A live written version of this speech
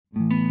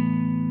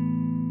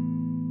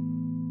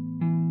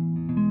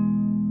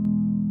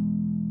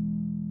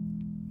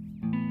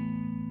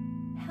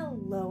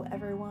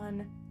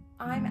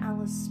I'm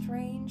Alice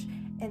Strange,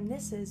 and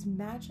this is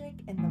Magic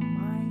in the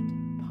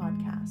Mind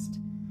podcast,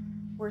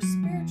 where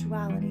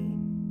spirituality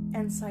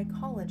and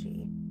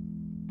psychology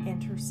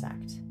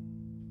intersect.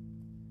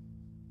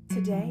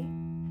 Today,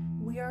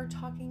 we are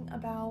talking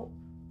about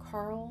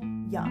Carl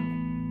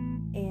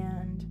Jung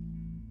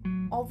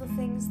and all the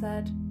things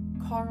that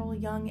Carl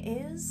Jung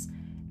is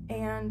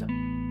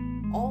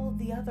and all of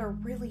the other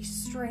really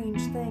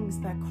strange things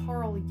that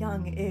Carl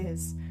Jung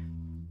is.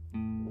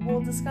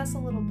 We'll discuss a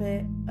little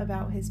bit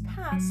about his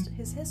past,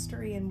 his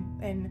history,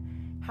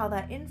 and how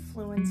that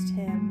influenced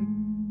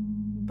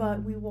him,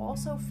 but we will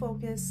also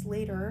focus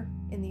later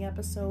in the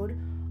episode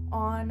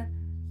on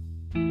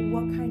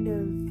what kind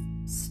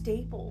of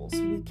staples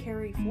we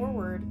carry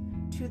forward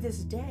to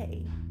this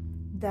day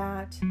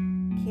that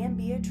can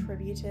be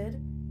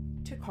attributed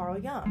to Carl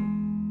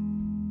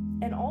Jung.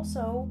 And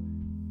also,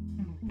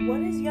 what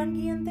is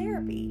Jungian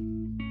therapy,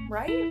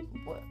 right?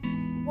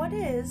 What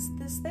is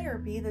this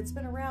therapy that's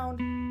been around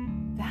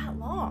that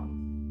long?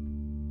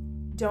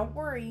 Don't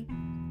worry,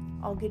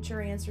 I'll get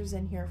your answers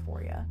in here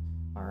for you.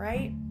 All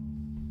right,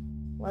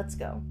 let's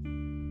go.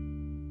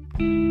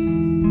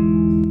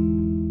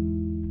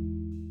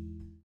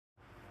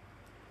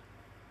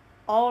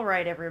 All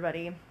right,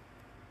 everybody.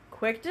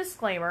 Quick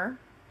disclaimer.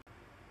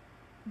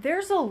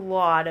 There's a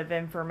lot of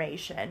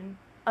information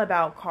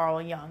about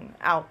Carl Jung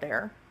out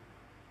there.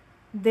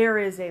 There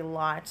is a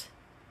lot.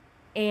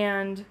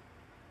 And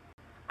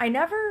I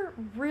never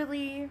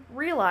really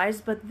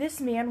realized, but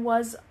this man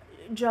was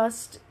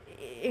just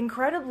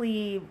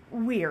incredibly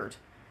weird.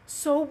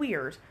 So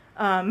weird.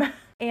 And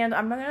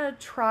I'm going to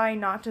try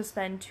not to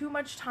spend too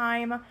much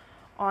time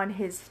on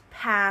his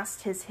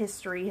past, his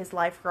history, his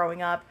life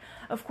growing up.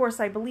 Of course,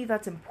 I believe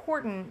that's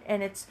important,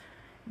 and it's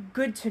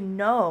good to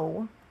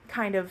know,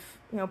 kind of,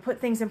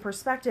 put things in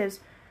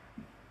perspectives.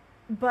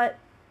 But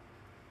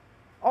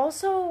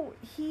also,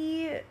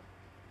 he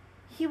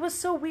was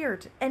so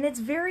weird, and it's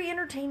very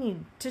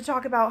entertaining to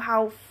talk about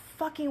how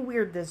fucking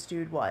weird this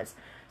dude was.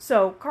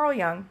 So, Carl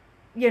Jung,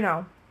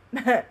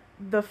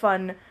 the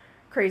fun,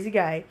 crazy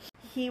guy.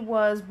 He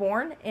was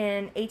born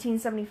in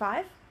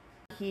 1875.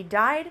 He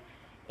died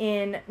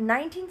in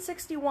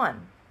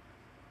 1961.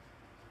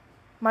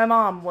 My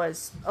mom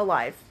was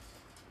alive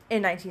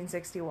in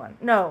 1961.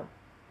 No,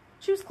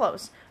 she was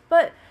close,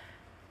 but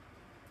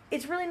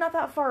it's really not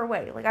that far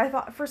away. I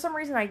thought, for some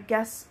reason, I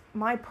guess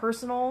my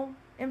personal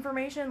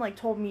information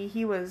told me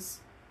he was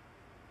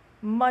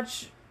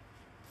much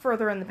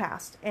further in the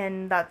past,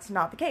 and that's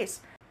not the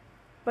case.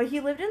 But he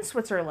lived in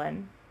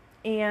Switzerland,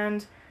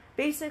 and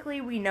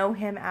basically we know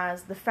him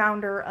as the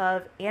founder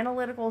of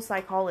analytical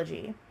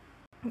psychology.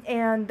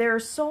 And there are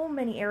so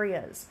many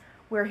areas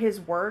where his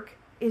work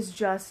has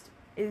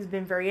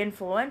been very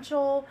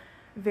influential,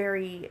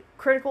 very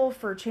critical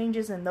for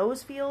changes in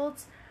those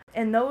fields.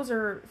 And those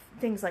are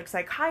things like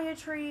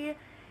psychiatry,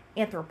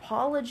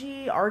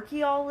 anthropology,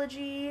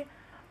 archaeology,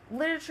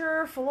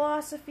 literature,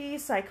 philosophy,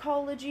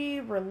 psychology,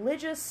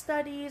 religious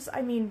studies.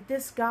 I mean,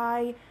 this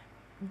guy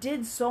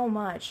did so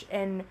much,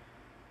 and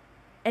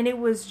it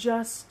was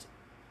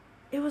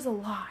a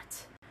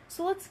lot.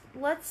 So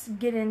let's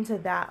get into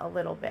that a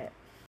little bit,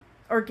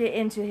 or get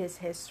into his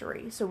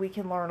history, so we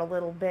can learn a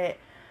little bit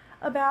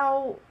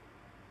about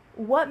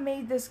what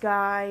made this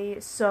guy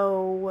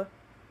so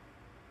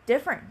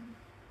different.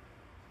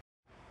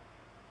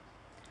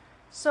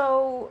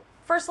 So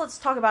first, let's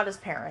talk about his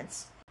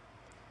parents.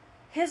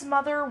 His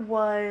mother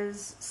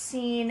was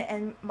seen,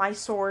 and my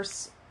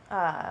source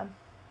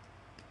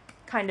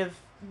kind of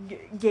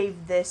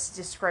gave this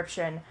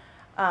description.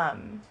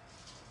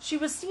 She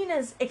was seen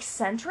as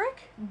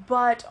eccentric,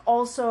 but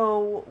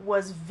also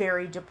was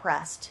very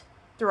depressed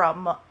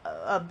throughout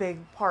a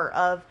big part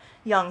of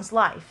Jung's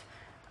life.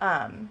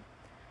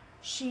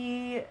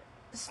 She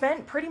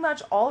spent pretty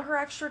much all her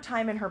extra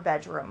time in her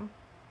bedroom,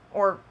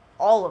 or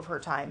all of her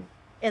time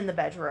in the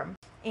bedroom.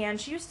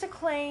 And she used to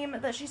claim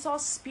that she saw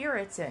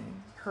spirits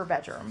in her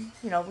bedroom,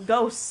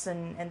 ghosts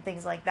and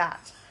things like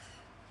that.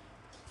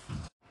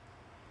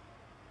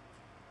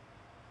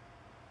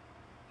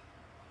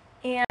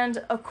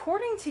 And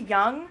according to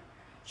Jung,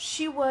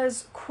 she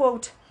was,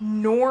 quote,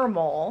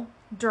 normal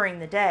during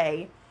the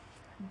day,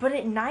 but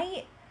at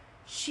night,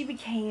 she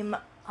became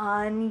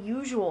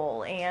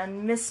unusual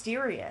and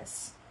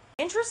mysterious.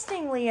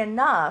 Interestingly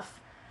enough,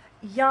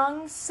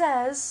 Jung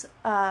said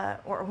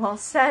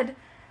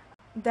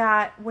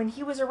that when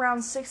he was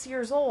around 6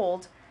 years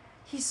old,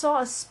 he saw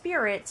a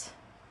spirit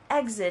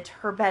exit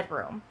her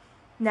bedroom.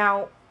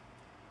 Now,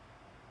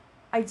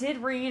 I did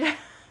read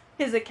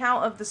his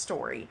account of the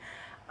story,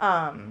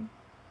 and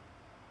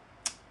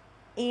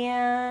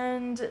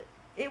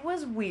it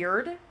was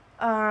weird,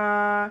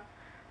 but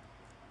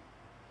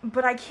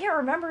I can't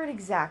remember it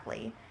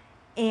exactly,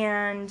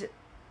 and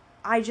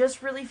I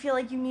just really feel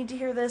like you need to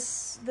hear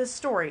this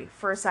story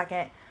for a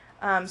second,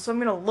 so I'm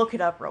going to look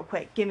it up real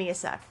quick. Give me a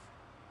sec.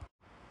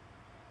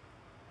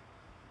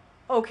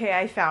 Okay,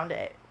 I found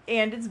it,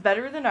 and it's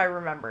better than I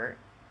remember.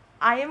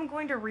 I am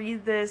going to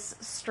read this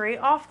straight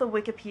off the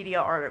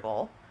Wikipedia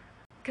article,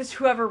 because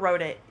whoever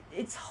wrote it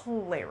it's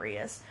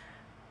hilarious.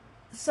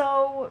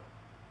 So,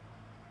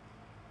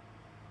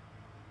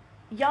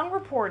 Jung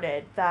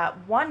reported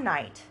that one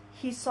night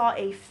he saw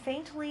a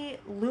faintly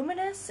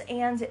luminous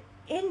and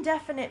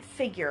indefinite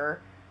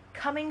figure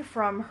coming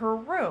from her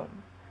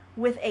room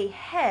with a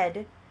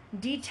head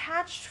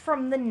detached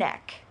from the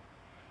neck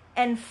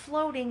and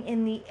floating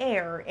in the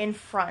air in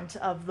front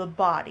of the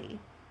body.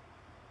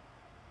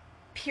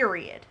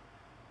 Period.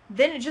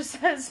 Then it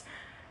just says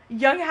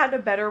Jung had a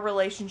better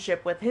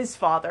relationship with his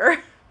father.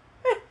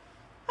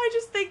 I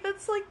just think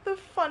that's like the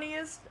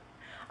funniest.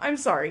 I'm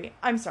sorry.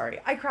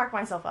 I crack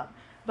myself up.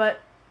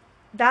 But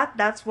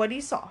that's what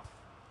he saw.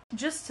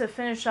 Just to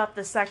finish up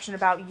the section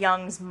about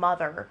Jung's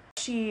mother,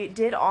 she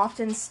did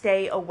often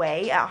stay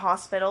away at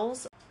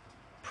hospitals,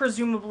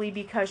 presumably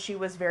because she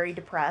was very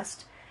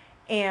depressed,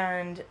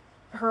 and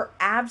her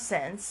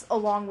absence,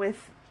 along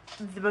with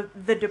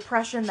the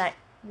depression that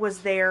was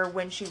there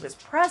when she was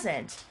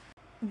present,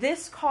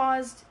 this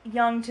caused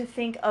Jung to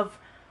think of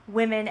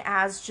women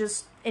as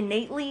just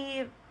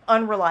innately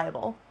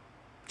unreliable.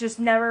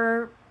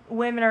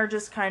 Women are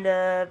just kind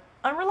of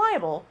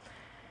unreliable.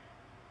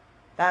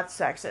 That's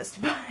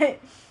sexist, but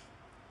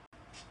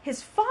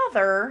his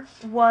father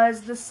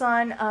was the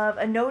son of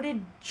a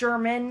noted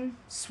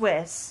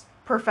German-Swiss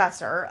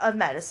professor of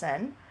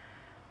medicine,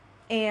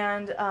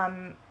 and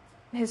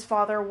his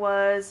father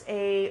was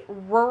a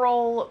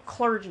rural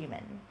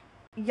clergyman.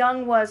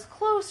 Jung was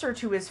closer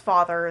to his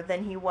father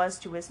than he was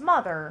to his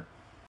mother,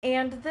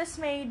 and this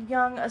made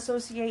Jung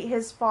associate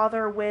his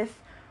father with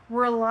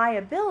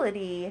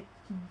reliability,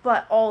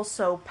 but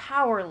also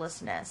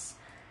powerlessness,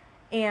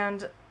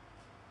 and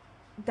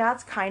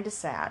that's kind of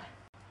sad.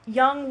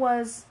 Jung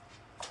was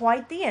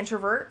quite the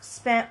introvert,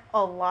 spent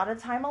a lot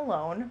of time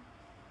alone,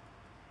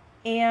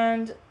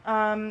 and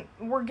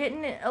we're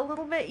getting a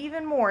little bit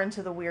even more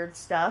into the weird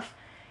stuff.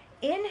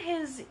 In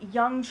his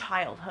young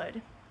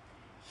childhood,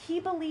 he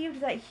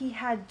believed that he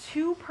had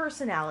two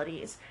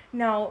personalities.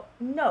 Now,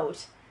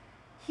 note,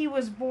 he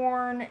was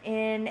born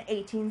in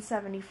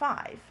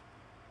 1875.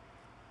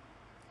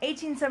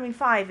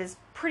 1875 is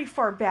pretty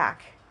far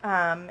back,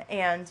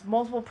 and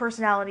multiple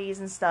personalities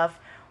and stuff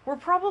were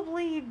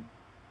probably,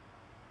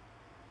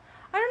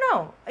 I don't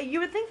know, you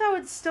would think that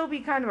would still be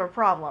kind of a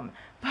problem,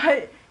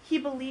 but he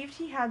believed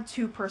he had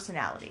two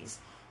personalities.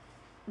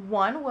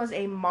 One was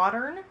a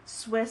modern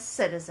Swiss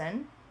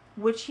citizen,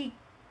 which he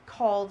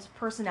called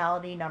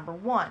personality number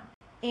one,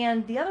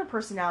 and the other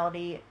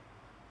personality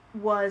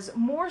was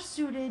more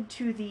suited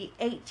to the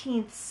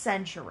 18th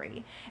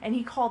century, and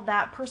he called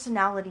that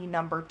personality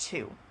number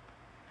two.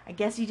 I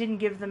guess he didn't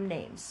give them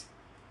names.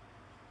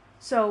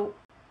 So,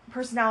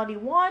 personality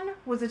one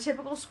was a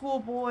typical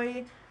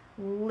schoolboy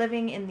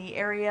living in the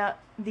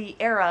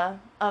era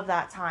of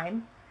that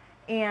time,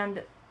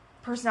 and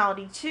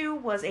personality two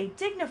was a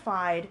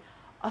dignified,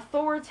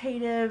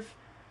 authoritative,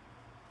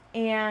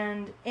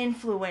 and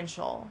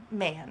influential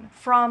man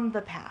from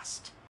the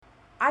past.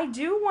 I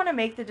do want to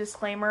make the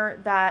disclaimer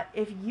that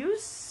if you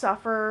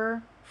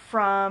suffer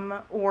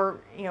from, or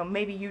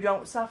maybe you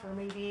don't suffer,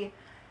 maybe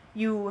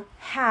you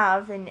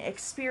have and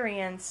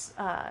experience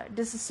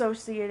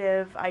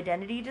dissociative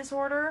identity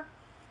disorder,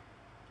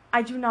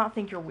 I do not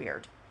think you're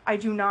weird. I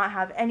do not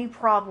have any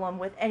problem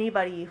with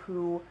anybody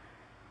who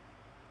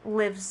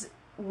lives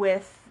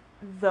with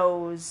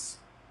those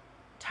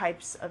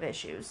types of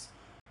issues.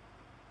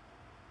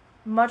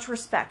 Much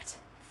respect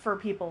for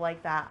people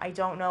like that. I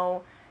don't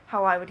know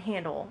how I would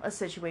handle a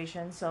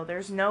situation, so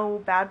there's no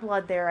bad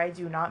blood there. I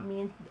do not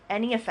mean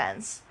any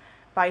offense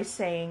by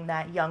saying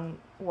that Jung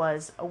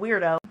was a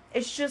weirdo.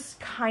 It's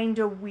just kind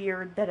of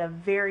weird that a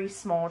very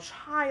small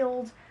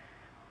child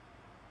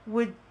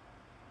would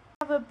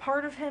have a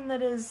part of him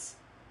that is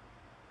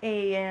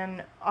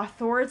an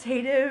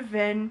authoritative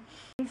and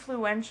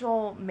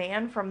influential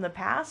man from the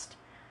past.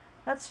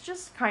 That's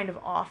just kind of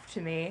off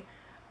to me.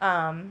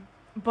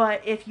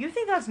 But if you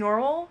think that's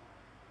normal,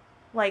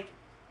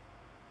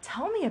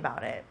 tell me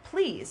about it.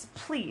 Please.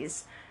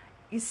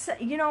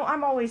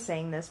 I'm always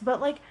saying this,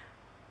 but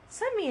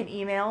send me an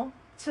email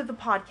to the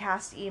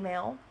podcast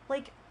email.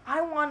 I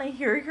want to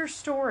hear your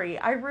story.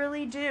 I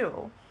really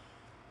do.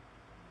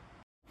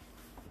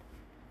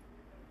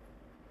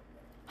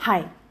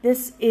 Hi,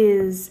 this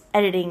is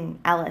Editing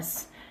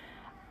Alice.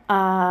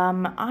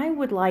 I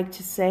would like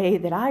to say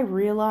that I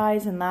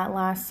realize in that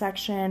last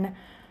section,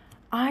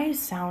 I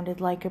sounded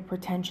like a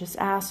pretentious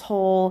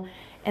asshole,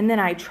 and then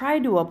I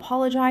tried to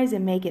apologize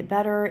and make it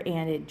better,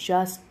 and it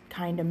just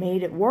kind of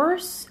made it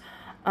worse.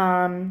 But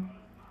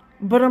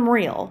I'm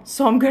real,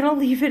 so I'm going to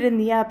leave it in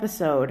the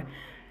episode.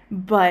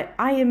 But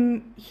I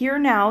am here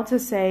now to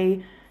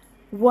say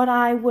what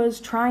I was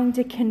trying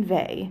to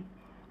convey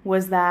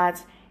was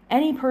that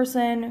any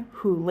person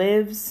who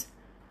lives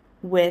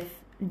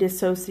with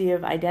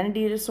dissociative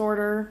identity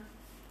disorder,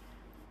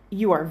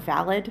 you are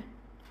valid.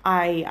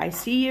 I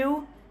see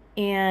you,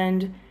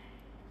 and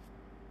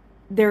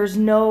there's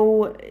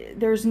no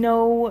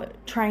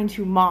trying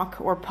to mock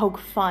or poke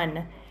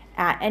fun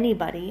at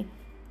anybody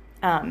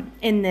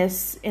in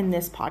this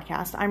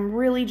podcast. I'm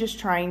really just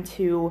trying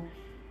to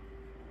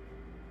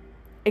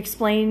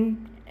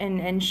explain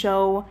and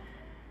show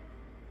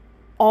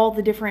all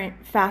the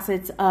different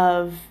facets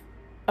of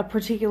a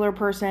particular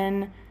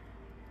person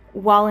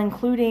while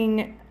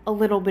including a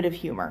little bit of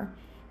humor.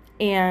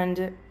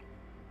 And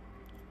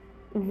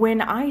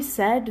when I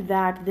said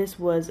that this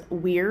was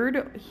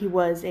weird, he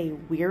was a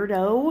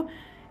weirdo,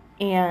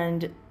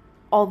 and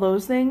all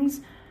those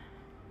things,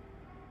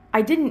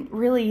 I didn't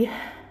really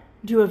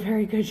do a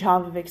very good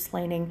job of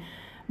explaining,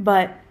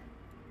 but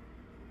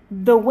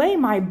the way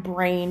my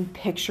brain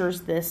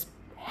pictures this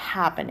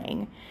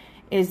happening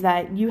is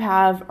that you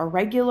have a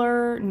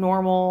regular,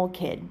 normal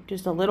kid,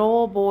 just a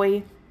little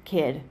boy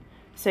kid,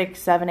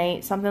 6, 7,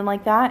 8, something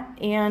like that,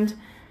 and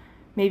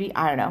maybe,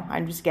 I don't know,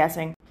 I'm just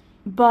guessing,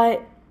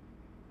 but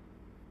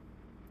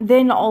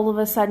then all of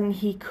a sudden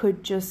he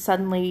could just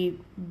suddenly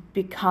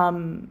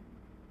become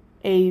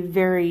a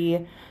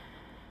very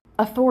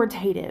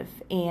authoritative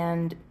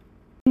and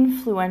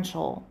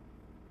influential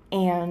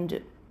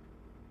and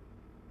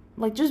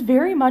like just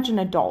very much an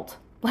adult.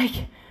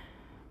 Like,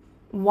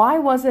 why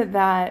was it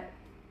that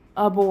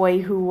a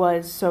boy who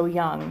was so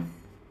young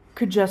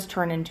could just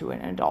turn into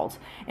an adult?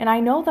 And I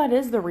know that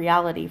is the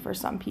reality for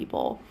some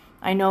people.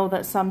 I know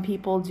that some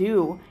people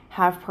do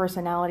have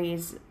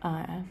personalities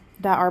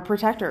that are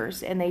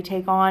protectors, and they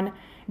take on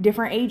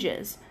different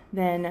ages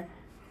than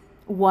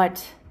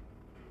what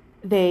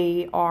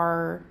they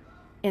are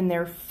in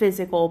their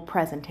physical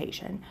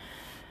presentation.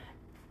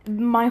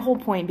 My whole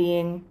point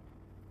being,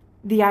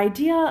 the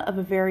idea of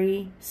a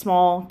very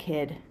small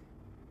kid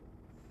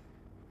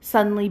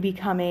suddenly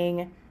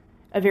becoming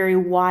a very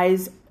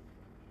wise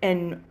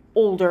and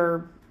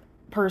older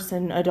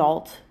person,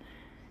 adult,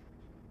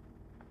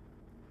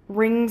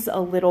 rings a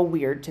little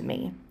weird to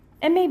me.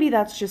 And maybe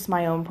that's just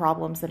my own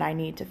problems that I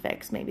need to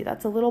fix. Maybe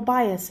that's a little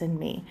bias in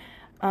me.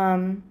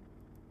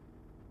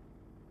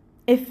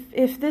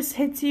 If this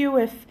hits you,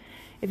 if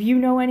you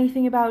know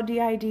anything about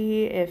DID,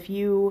 if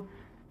you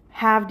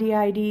have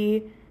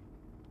DID,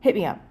 hit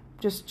me up.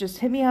 Just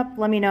hit me up.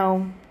 Let me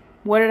know,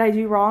 what did I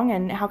do wrong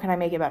and how can I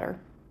make it better?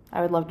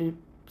 I would love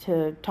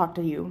to talk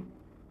to you,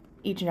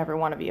 each and every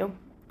one of you,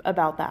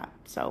 about that.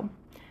 So,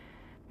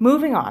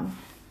 moving on.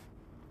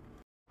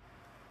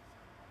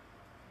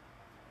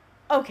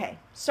 Okay,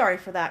 sorry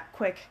for that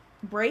quick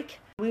break.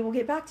 We will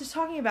get back to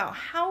talking about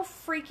how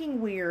freaking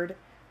weird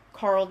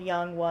Carl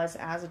Jung was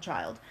as a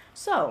child.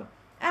 So,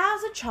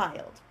 as a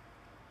child,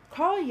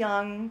 Carl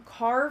Jung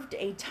carved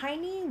a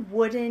tiny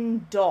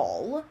wooden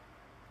doll,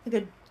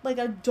 like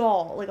a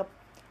doll, like a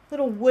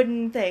little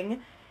wooden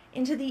thing,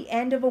 into the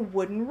end of a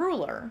wooden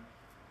ruler.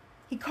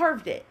 He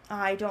carved it.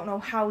 I don't know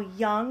how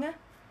young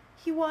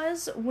he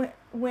was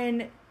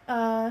when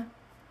I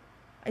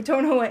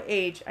don't know what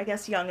age. I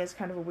guess young is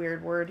kind of a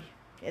weird word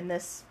in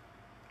this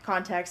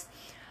context.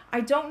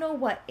 I don't know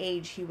what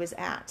age he was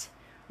at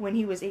when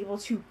he was able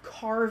to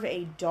carve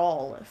a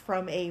doll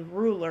from a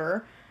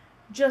ruler.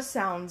 Just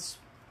sounds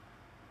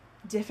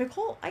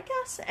difficult, I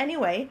guess.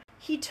 Anyway,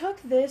 he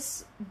took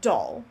this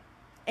doll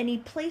and he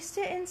placed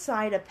it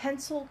inside a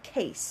pencil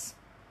case.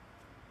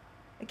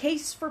 A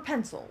case for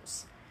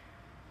pencils.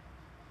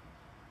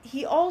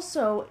 He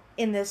also,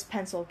 in this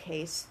pencil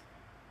case,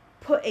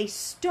 put a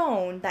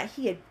stone that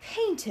he had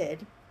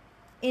painted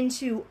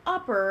into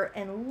upper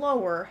and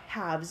lower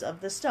halves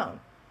of the stone.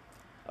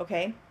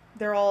 Okay?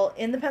 They're all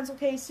in the pencil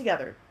case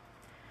together.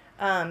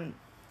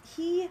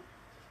 He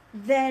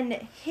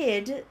then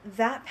hid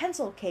that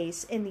pencil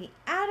case in the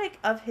attic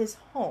of his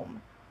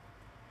home.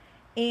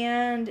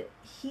 And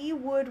he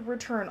would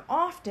return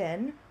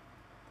often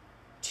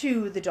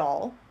to the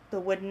doll,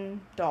 the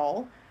wooden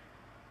doll,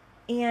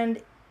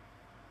 and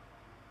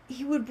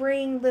he would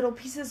bring little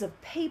pieces of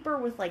paper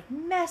with like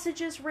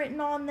messages written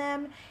on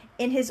them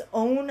in his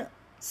own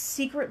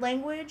secret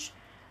language.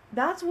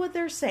 That's what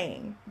they're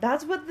saying.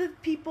 That's what the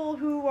people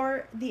who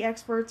are the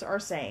experts are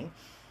saying.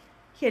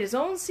 He had his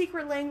own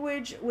secret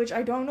language, which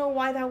I don't know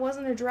why that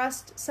wasn't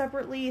addressed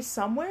separately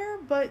somewhere,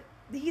 but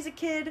he's a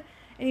kid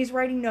and he's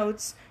writing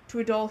notes to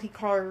a doll he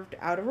carved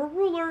out of a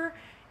ruler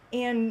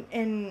and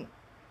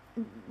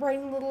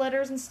writing little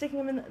letters and sticking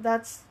them in.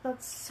 That's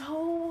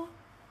so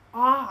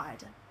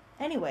odd.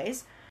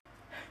 Anyways,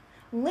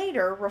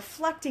 later,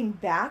 reflecting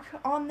back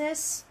on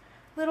this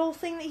little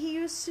thing that he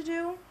used to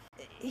do,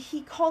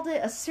 he called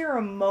it a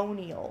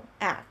ceremonial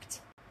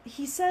act.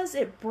 He says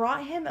it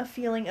brought him a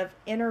feeling of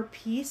inner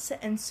peace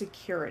and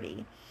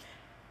security.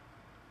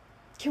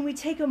 Can we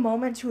take a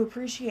moment to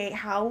appreciate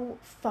how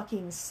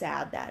fucking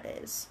sad that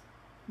is?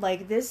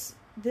 Like, this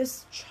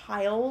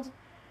child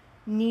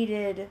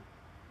needed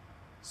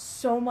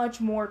so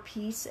much more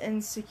peace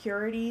and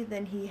security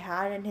than he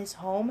had in his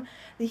home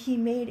that he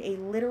made a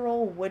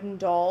literal wooden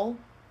doll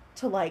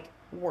to, like,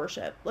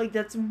 worship. Like,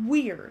 that's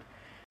weird.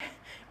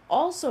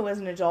 Also, as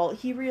an adult,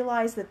 he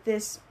realized that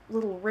this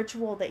little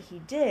ritual that he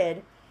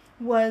did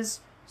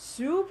was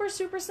super,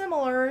 super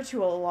similar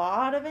to a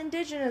lot of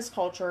indigenous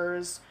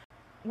cultures,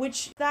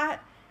 which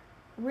that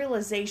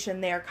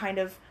realization there kind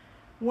of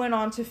went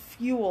on to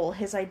fuel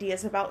his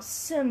ideas about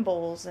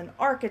symbols and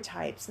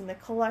archetypes and the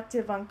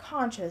collective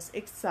unconscious,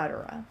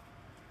 etc.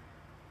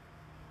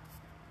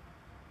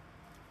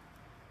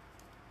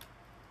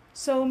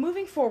 So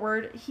moving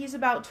forward, he's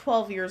about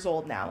 12 years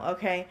old now,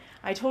 okay?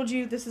 I told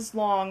you this is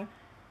long.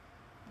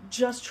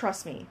 Just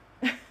trust me.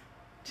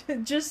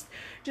 just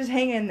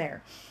hang in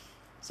there.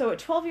 So at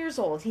 12 years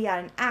old, he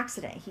had an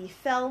accident. He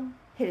fell,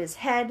 hit his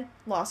head,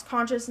 lost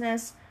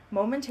consciousness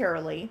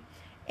momentarily,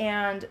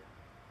 and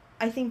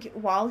I think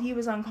while he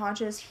was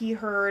unconscious, he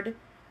heard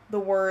the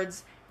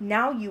words,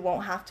 "Now you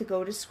won't have to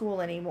go to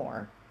school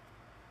anymore."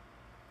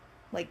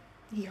 Like,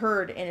 he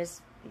heard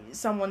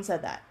someone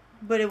said that,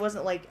 but it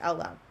wasn't like out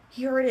loud.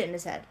 He heard it in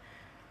his head.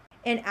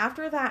 And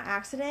after that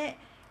accident,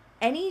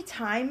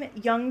 anytime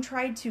Jung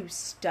tried to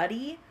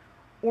study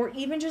or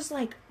even just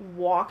like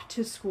walk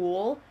to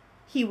school,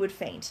 he would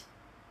faint.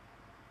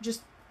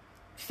 Just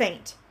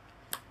faint.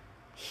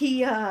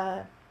 He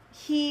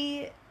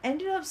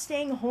ended up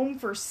staying home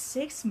for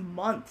 6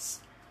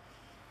 months.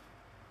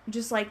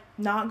 Just like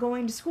not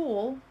going to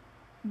school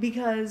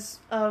because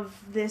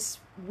of this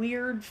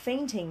weird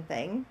fainting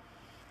thing.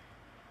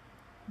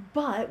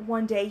 But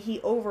one day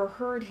he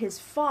overheard his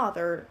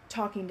father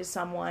talking to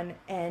someone,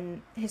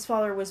 and his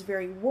father was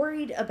very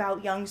worried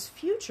about Jung's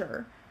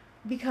future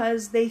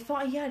because they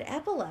thought he had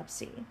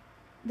epilepsy.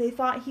 They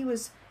thought he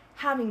was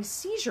having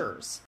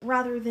seizures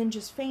rather than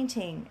just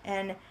fainting,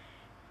 and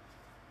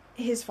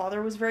his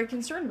father was very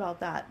concerned about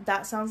that.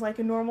 That sounds like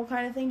a normal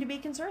kind of thing to be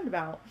concerned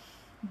about.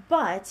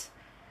 But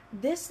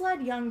this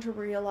led Jung to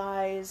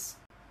realize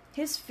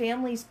his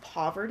family's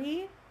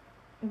poverty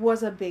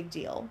was a big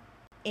deal,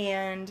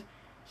 and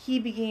he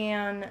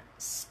began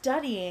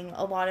studying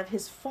a lot of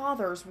his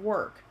father's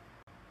work.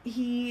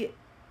 He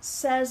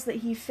says that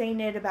he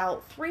fainted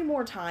about 3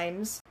 more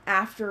times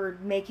after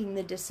making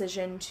the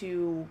decision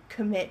to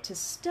commit to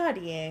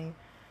studying,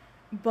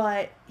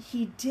 but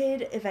he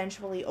did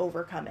eventually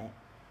overcome it.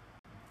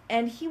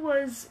 And he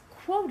was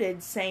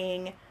quoted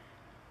saying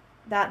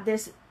that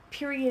this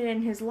period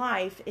in his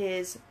life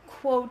is,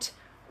 quote,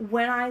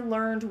 "when I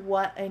learned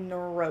what a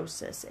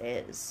neurosis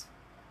is."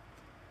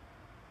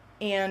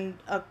 And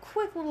a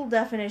quick little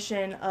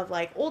definition of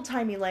like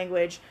old-timey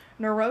language,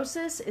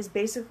 neurosis is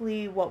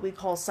basically what we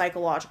call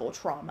psychological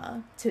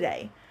trauma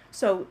today.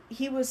 So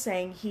he was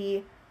saying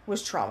he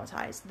was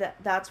traumatized.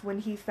 That's when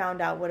he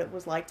found out what it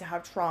was like to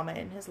have trauma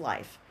in his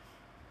life.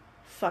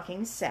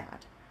 Fucking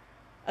sad.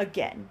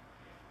 Again.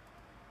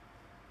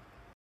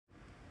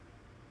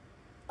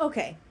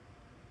 Okay.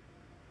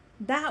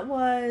 That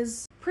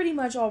was pretty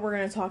much all we're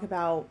going to talk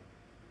about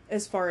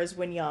as far as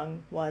when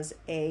Jung was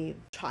a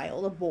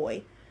child, a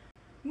boy.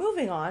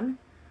 Moving on,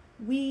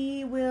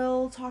 we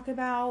will talk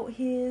about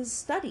his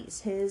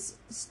studies, his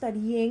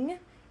studying,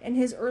 and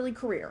his early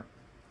career.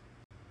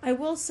 I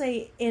will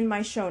say in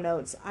my show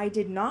notes, I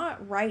did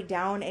not write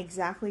down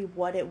exactly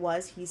what it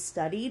was he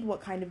studied, what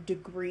kind of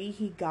degree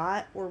he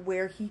got, or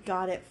where he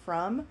got it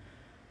from.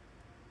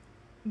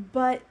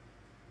 But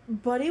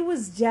it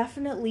was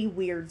definitely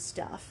weird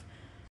stuff.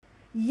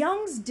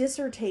 Jung's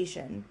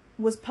dissertation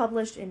was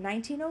published in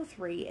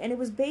 1903, and it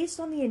was based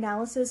on the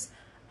analysis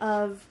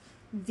of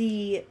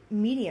the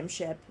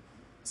mediumship,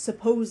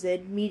 supposed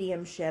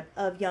mediumship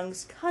of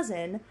Jung's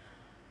cousin,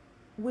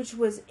 which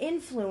was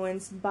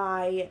influenced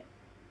by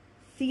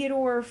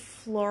Theodore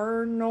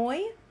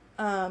Flournoy.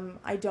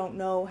 I don't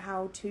know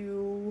how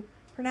to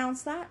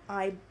pronounce that.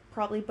 I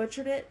probably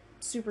butchered it.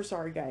 Super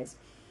sorry, guys.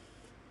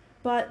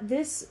 But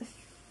this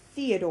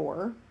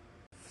Theodore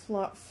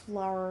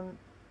Flournoy,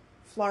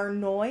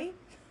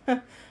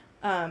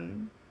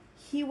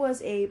 he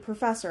was a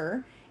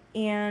professor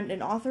and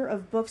an author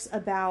of books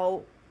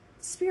about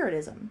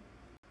spiritism.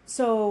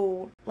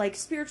 So, like,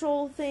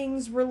 spiritual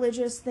things,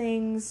 religious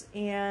things,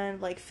 and,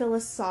 like,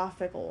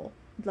 philosophical,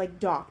 like,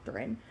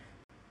 doctrine.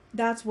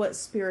 That's what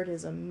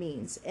spiritism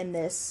means in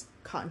this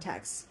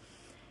context.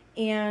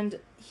 And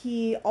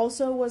he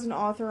also was an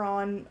author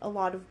on a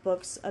lot of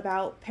books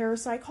about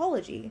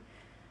parapsychology,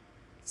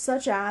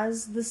 such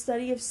as the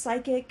study of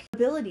psychic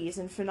abilities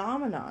and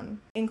phenomenon,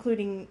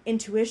 including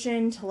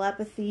intuition,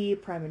 telepathy,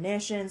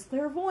 premonitions,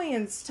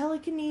 clairvoyance,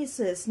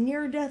 telekinesis,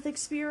 near-death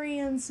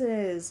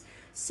experiences,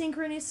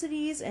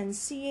 synchronicities, and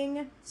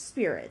seeing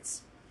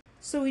spirits.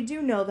 So we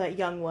do know that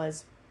Jung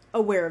was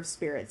aware of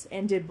spirits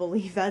and did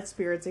believe that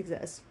spirits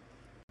exist.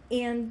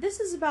 And this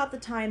is about the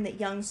time that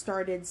Jung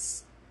started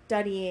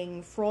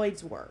studying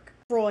Freud's work.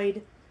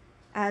 Freud,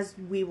 as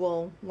we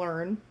will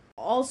learn,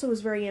 also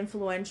was very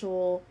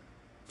influential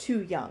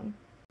to Jung.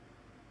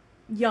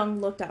 Jung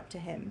looked up to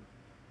him.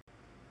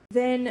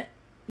 Then,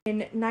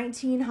 in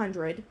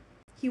 1900,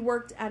 he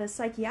worked at a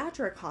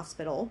psychiatric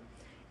hospital,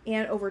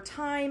 and over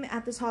time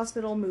at this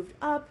hospital moved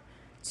up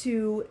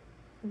to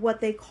what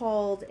they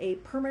called a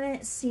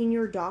permanent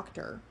senior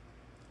doctor.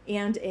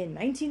 And in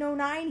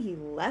 1909, he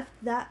left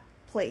that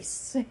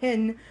place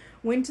and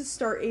went to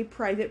start a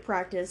private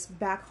practice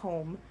back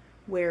home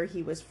where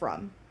he was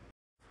from.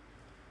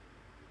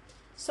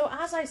 So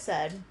as I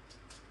said,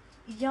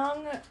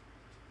 Jung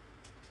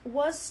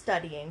was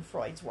studying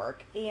Freud's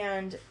work,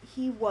 and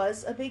he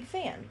was a big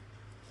fan.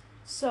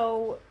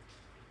 So,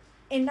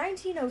 in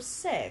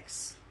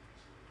 1906,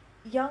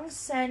 Jung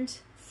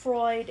sent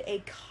Freud a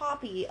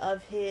copy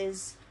of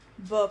his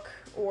book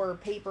or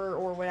paper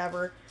or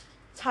whatever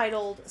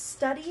titled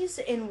Studies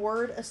in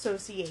Word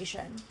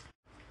Association.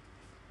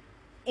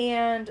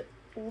 And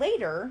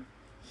later,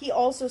 he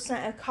also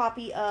sent a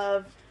copy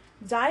of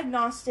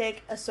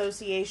Diagnostic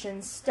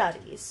Association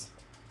Studies,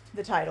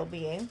 the title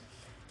being,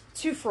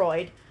 to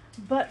Freud,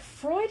 but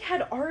Freud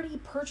had already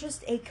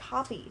purchased a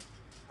copy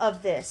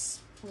of this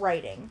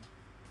writing.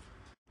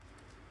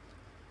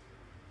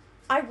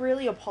 I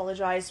really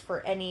apologize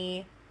for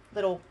any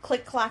little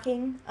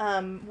click-clacking.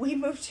 We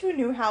moved to a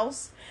new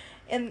house,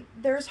 and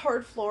there's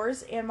hard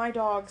floors, and my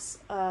dogs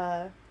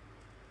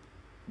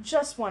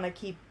just want to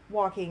keep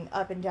walking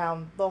up and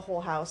down the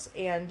whole house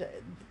and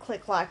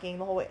click-clacking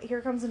the whole way.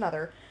 Here comes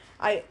another.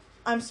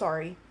 I'm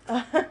sorry.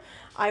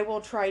 I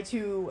will try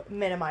to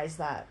minimize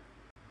that.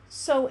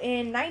 So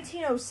in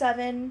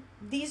 1907,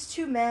 these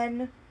two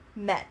men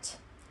met,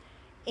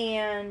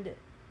 and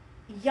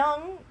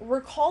Jung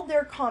recalled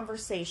their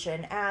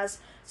conversation as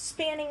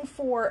spanning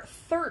for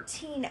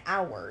 13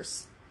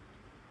 hours.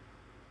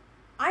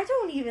 I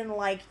don't even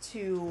like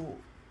to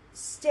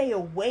stay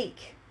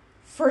awake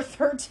for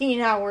 13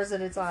 hours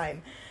at a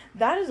time.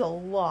 That is a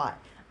lot.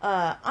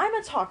 I'm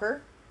a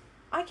talker.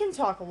 I can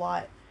talk a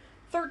lot.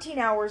 13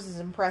 hours is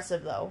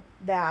impressive, though.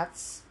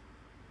 That's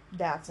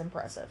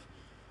impressive.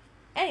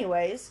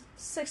 Anyways,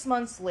 6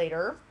 months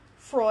later,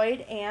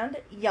 Freud and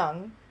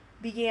Jung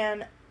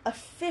began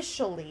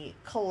officially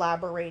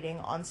collaborating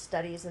on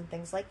studies and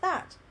things like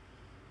that.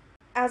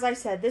 As I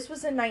said, this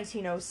was in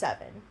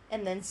 1907,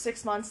 and then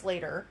 6 months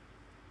later,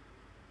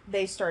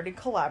 they started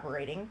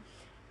collaborating.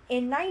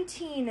 In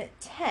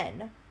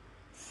 1910,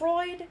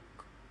 Freud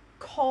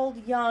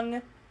called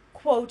Jung,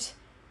 quote,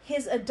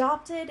 his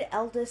adopted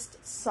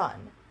eldest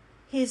son,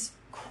 his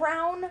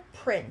crown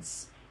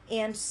prince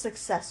and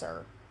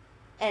successor,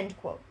 end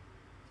quote.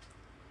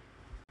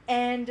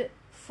 And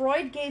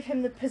Freud gave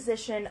him the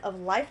position of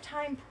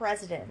lifetime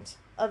president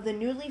of the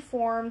newly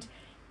formed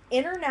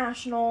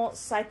International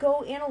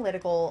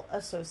Psychoanalytical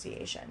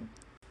Association.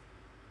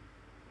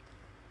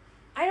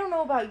 I don't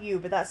know about you,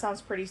 but that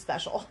sounds pretty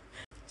special.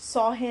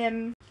 Saw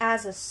him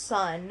as a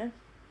son,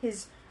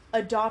 his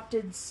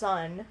adopted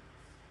son,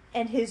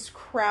 and his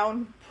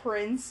crown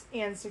prince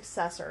and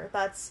successor.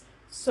 That's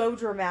so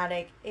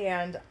dramatic,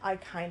 and I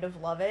kind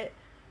of love it.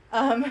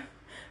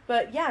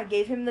 But yeah,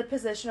 gave him the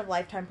position of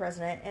lifetime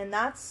president, and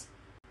that's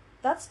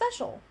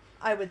special,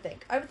 I would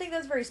think. I would think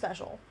that's very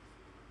special.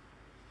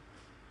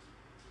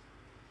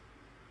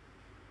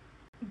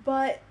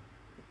 But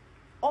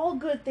all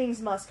good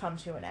things must come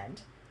to an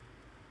end.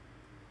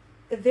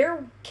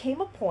 There came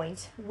a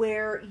point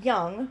where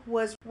Jung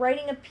was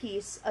writing a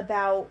piece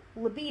about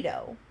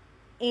libido,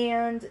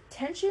 and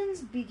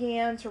tensions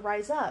began to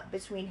rise up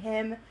between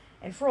him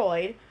and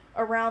Freud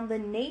around the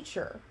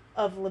nature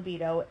of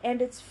libido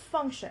and its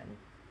function,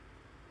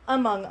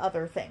 among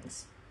other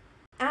things.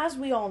 As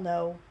we all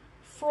know,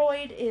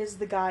 Freud is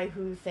the guy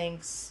who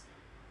thinks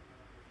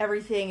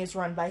everything is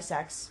run by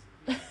sex.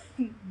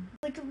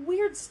 Like,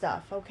 weird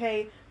stuff,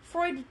 okay?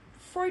 Freud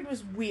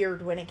was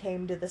weird when it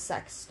came to the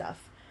sex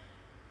stuff.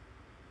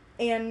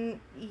 And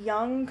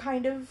Jung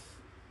kind of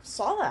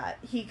saw that.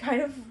 He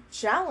kind of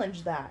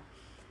challenged that.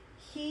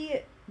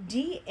 He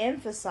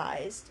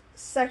de-emphasized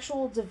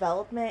sexual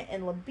development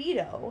and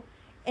libido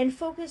and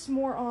focused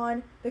more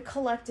on the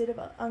collective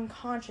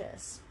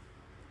unconscious.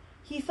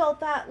 He felt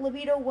that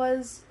libido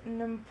was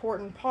an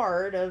important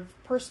part of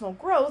personal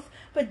growth,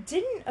 but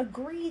didn't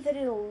agree that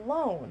it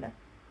alone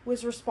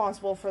was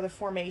responsible for the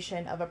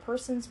formation of a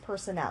person's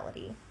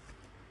personality.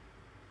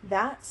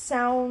 That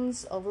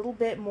sounds a little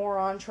bit more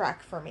on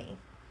track for me.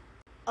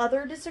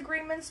 Other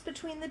disagreements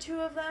between the two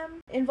of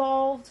them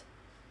involved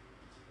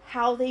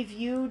how they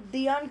viewed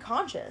the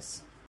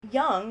unconscious.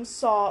 Jung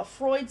saw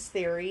Freud's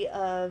theory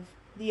of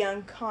the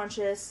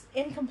unconscious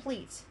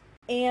incomplete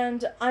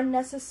and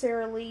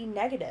unnecessarily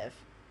negative,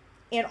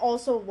 and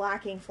also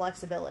lacking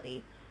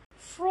flexibility.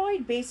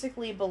 Freud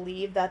basically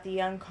believed that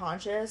the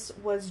unconscious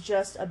was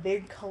just a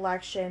big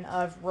collection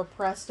of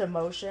repressed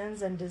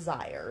emotions and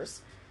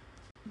desires.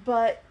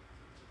 But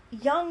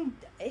Jung,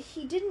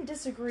 he didn't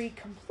disagree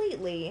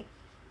completely,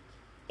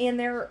 and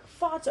their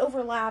thoughts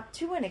overlap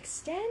to an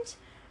extent,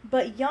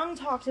 but Jung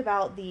talked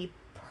about the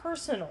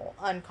personal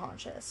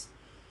unconscious.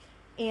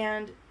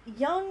 And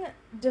Jung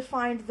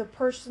defined the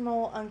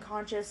personal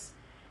unconscious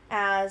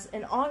as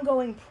an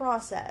ongoing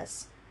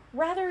process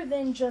rather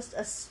than just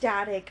a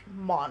static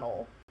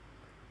model.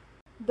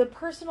 The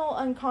personal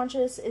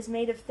unconscious is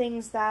made of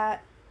things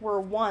that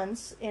were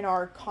once in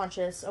our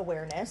conscious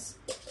awareness,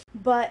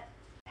 but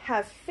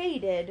have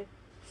faded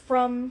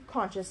from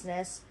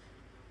consciousness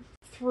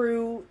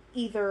through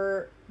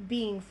either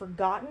being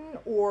forgotten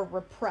or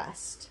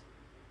repressed.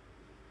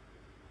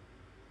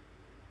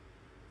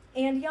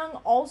 And Jung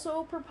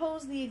also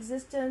proposed the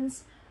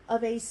existence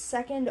of a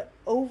second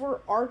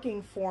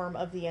overarching form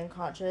of the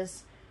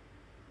unconscious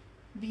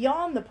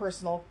beyond the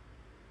personal.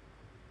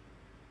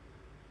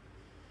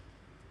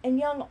 And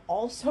Jung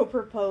also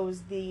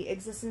proposed the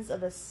existence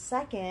of a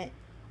second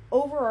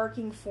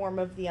overarching form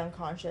of the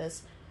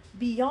unconscious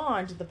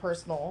beyond the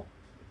personal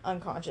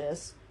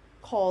unconscious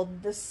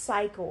called the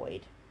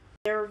psychoid.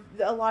 There are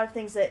a lot of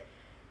things that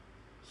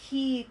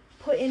he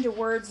put into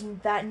words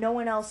that no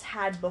one else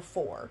had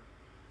before.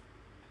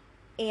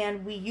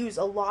 And we use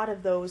a lot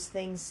of those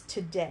things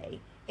today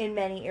in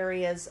many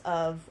areas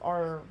of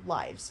our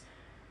lives.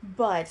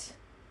 But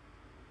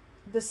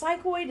the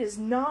psychoid is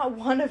not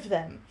one of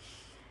them.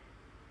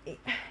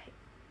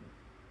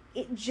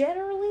 It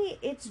generally,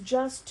 it's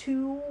just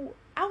too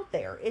out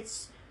there.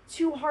 It's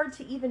too hard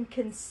to even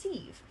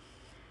conceive.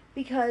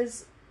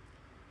 Because,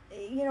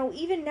 you know,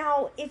 even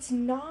now, it's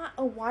not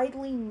a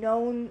widely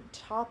known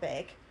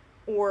topic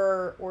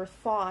or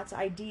thought,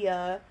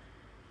 idea,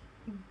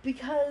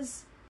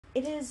 because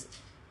it is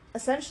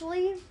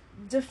essentially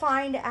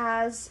defined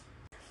as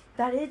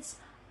that it's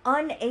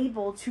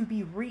unable to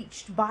be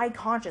reached by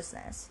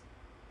consciousness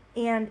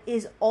and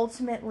is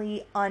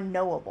ultimately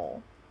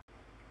unknowable.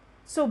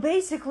 So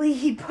basically,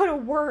 he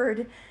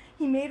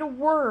made a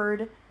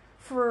word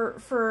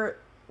for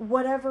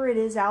whatever it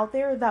is out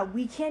there that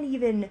we can't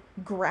even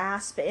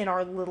grasp in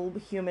our little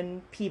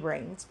human pea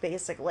brains,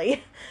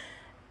 basically.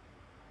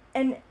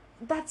 And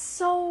that's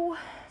so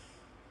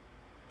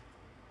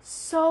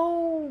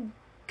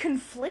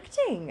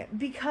conflicting,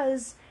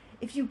 because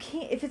if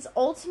it's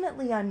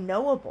ultimately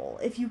unknowable,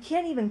 if you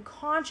can't even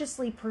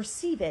consciously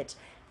perceive it,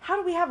 how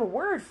do we have a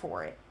word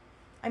for it?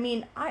 I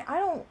mean,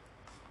 I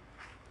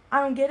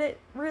don't get it,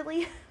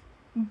 really,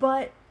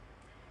 but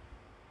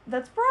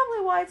that's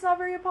probably why it's not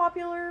very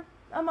popular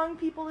among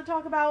people to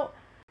talk about.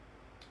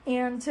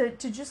 And to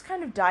just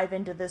kind of dive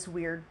into this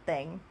weird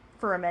thing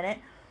for a minute,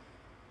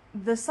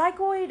 the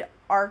psychoid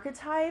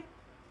archetype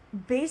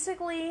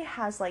basically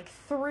has like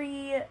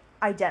 3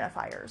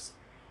 identifiers.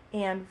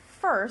 And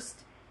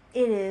first,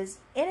 it is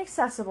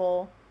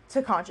inaccessible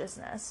to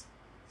consciousness.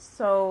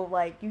 So,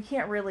 like, you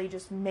can't really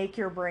just make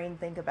your brain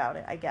think about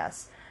it, I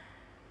guess.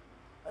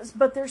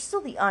 But there's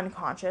still the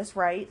unconscious,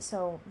 right?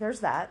 So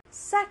there's that.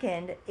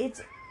 Second,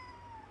 it's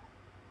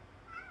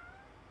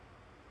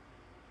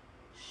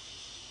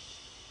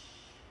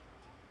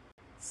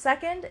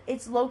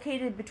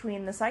located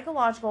between the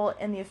psychological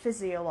and the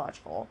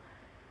physiological.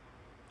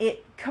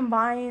 It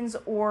combines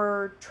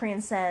or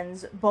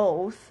transcends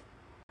both.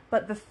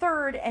 But the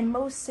third and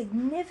most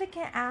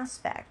significant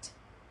aspect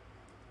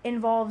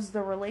involves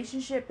the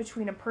relationship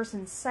between a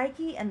person's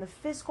psyche and the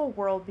physical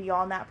world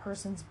beyond that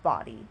person's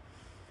body.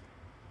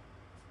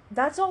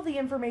 That's all the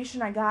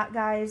information I got,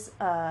 guys.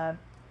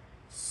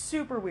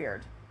 Super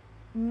weird.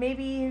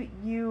 Maybe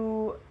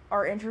you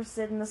are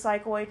interested in the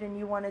psychoid and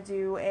you want to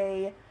do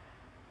a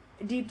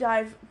deep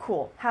dive.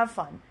 Cool. Have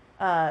fun.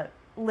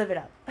 Live it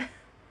up.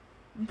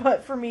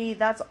 But for me,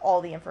 that's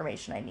all the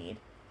information I need.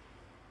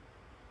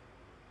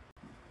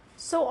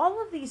 So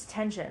all of these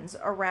tensions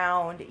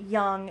around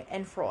Jung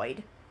and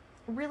Freud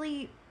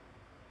really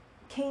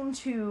came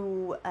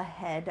to a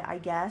head, I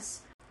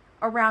guess,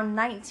 around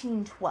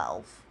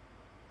 1912.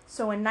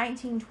 So in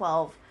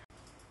 1912,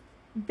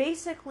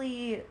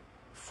 basically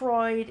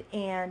Freud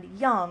and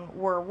Jung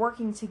were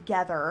working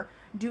together,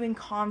 doing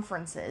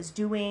conferences,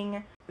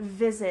 doing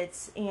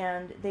visits,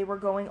 and they were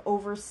going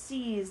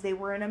overseas. They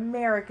were in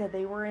America,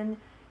 they were in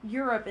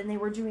Europe, and they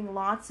were doing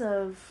lots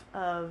of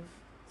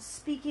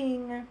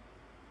speaking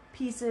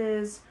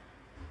pieces.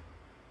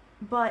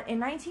 But in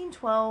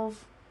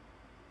 1912,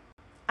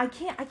 I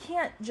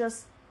can't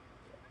just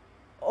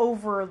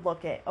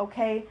overlook it,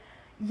 okay?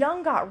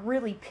 Jung got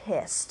really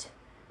pissed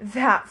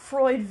that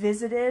Freud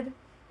visited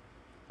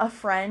a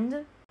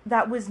friend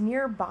that was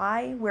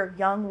nearby where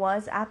Jung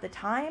was at the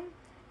time,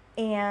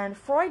 and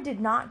Freud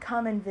did not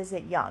come and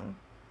visit Jung.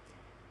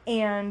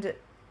 And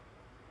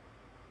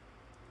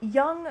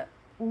Jung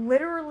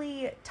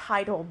literally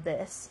titled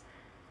this,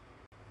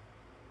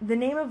 the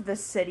name of the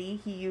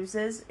city he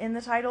uses in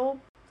the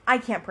title, I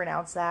can't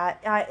pronounce that.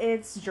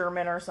 It's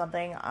German or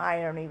something.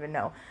 I don't even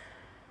know.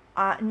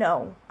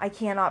 No, I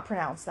cannot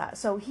pronounce that.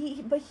 So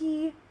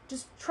he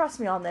just trust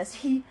me on this.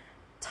 He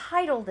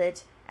titled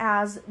it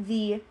as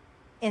the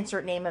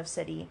insert name of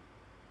city,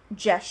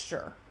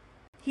 gesture.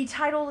 He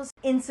titled this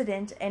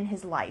incident in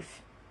his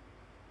life.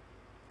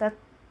 That's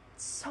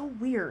so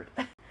weird.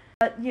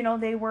 But, you know,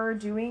 they were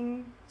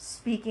doing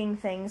speaking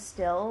things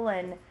still,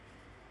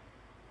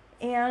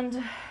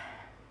 and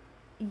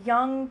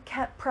Jung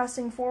kept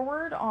pressing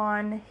forward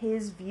on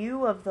his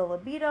view of the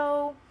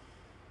libido,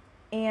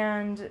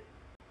 and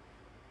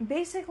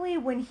basically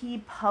when he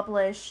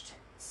published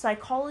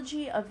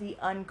Psychology of the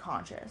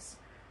Unconscious,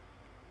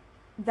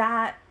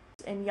 that,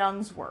 in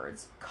Jung's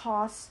words,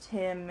 cost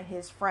him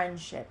his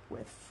friendship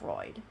with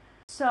Freud.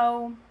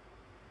 So,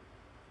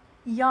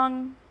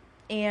 Jung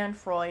and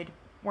Freud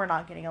were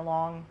not getting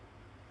along.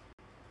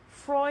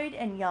 Freud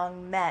and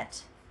Jung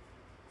met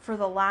for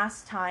the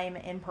last time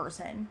in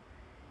person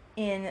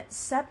in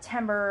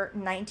September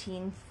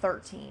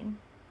 1913.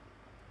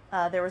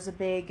 There was a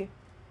big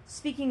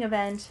speaking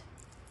event,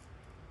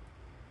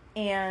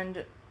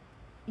 and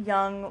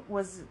Jung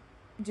was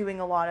doing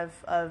a lot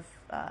of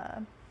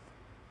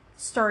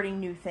starting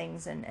new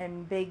things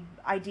and big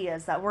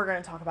ideas that we're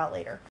going to talk about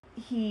later.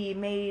 he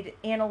made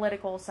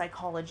analytical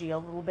psychology a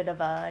little bit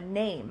of a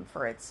name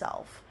for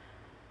itself.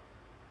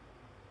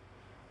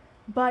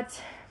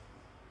 But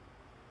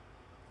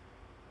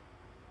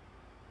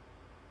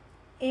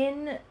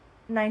in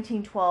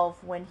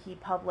 1912, when he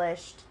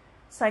published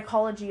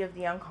Psychology of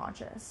the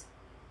Unconscious,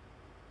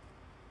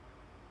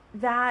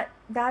 that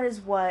is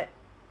what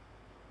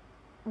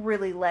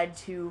really led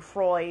to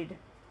Freud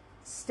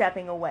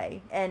stepping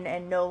away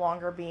and no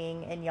longer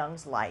being in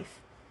Jung's life.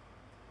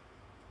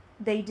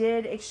 They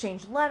did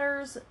exchange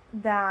letters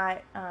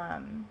that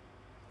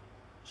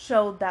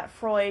showed that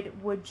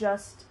Freud would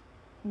just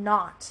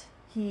not.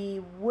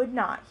 He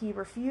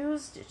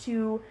refused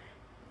to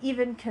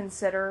even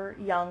consider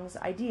Jung's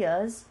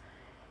ideas,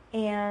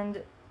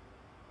 and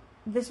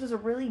this was a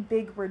really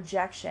big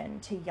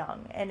rejection to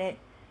Jung, and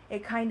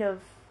it kind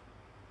of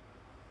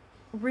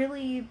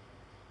really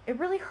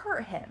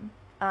hurt him.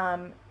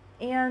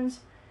 And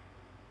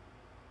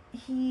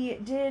he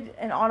did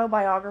an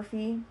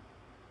autobiography,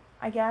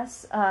 I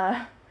guess,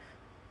 and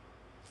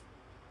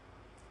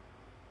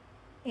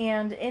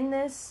in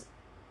this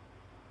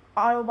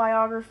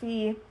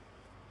autobiography,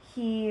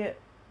 he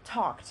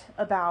talked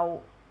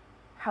about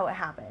how it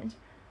happened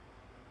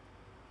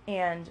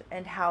and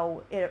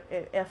how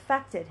it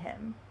affected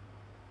him.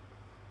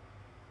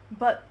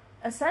 But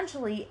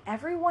essentially,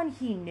 everyone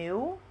he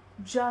knew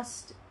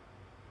just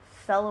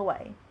fell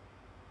away.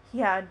 He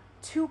had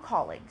 2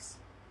 colleagues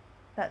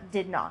that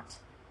did not.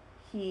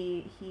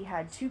 He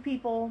had 2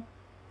 people,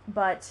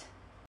 but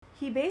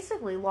he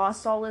basically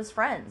lost all his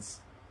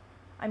friends.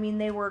 I mean,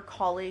 they were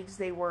colleagues,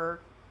 they were,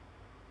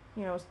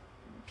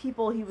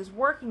 people he was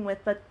working with,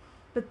 but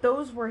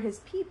those were his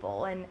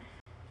people, and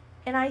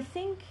I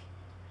think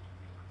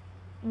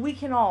we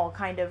can all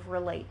kind of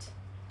relate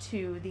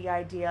to the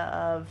idea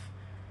of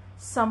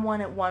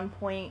someone at one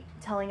point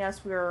telling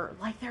us we're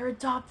like their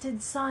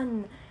adopted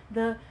son,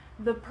 the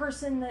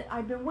person that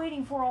I've been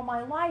waiting for all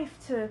my life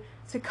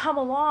to come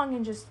along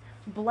and just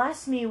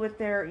bless me with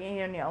their,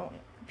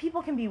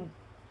 people can be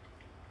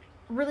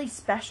really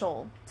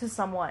special to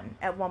someone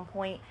at one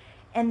point,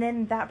 and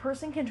then that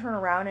person can turn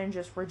around and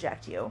just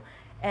reject you.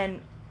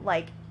 And,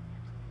 like,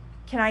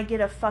 can I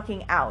get a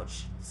fucking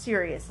ouch?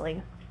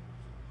 Seriously.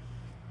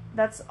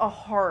 That's a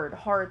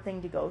hard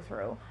thing to go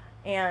through.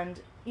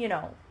 And,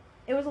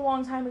 it was a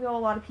long time ago. A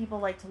lot of people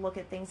like to look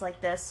at things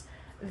like this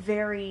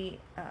very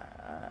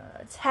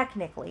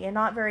technically and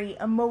not very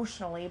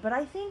emotionally. But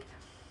I think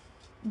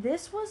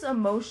this was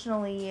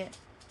emotionally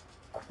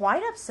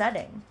quite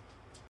upsetting.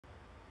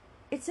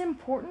 It's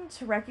important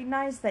to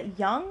recognize that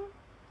Jung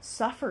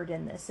suffered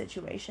in this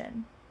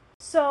situation.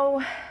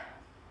 So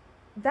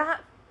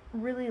that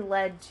really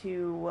led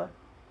to,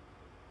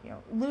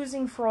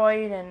 losing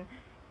Freud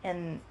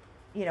and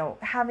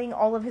having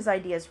all of his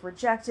ideas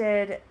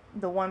rejected,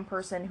 the one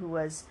person who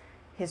was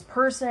his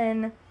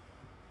person.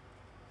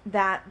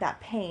 That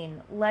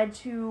pain led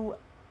to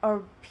a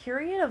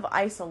period of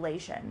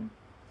isolation.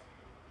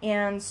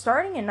 And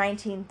starting in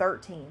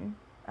 1913,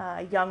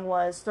 Jung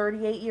was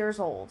 38 years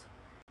old.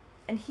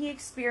 And he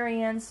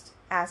experienced,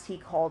 as he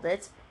called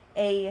it,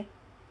 a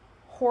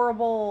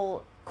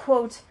horrible,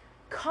 quote,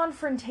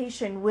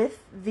 confrontation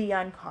with the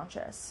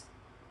unconscious,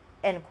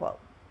 end quote.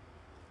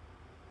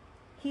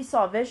 He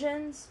saw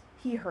visions,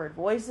 he heard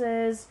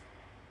voices,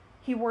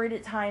 he worried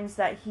at times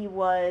that he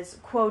was,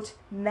 quote,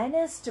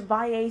 menaced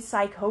by a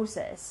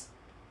psychosis.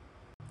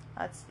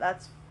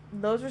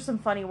 Those are some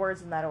funny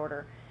words in that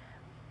order.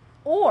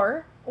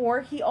 Or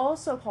he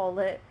also called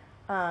it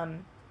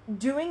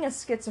doing a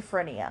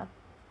schizophrenia.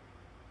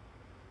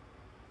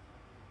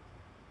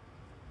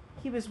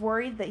 He was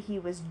worried that he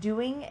was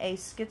doing a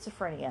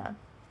schizophrenia.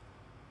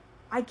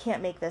 I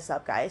can't make this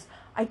up, guys.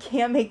 I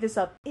can't make this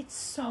up. It's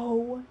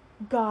so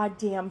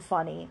goddamn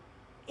funny.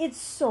 It's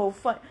so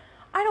fun.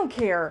 I don't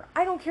care.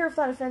 I don't care if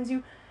that offends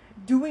you.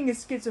 Doing a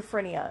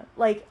schizophrenia.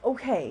 Like,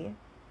 okay,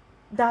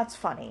 that's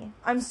funny.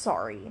 I'm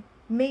sorry.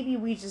 Maybe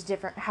we just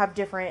have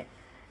different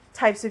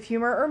types of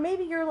humor, or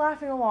maybe you're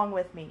laughing along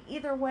with me.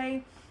 Either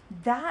way,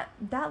 that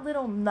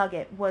little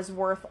nugget was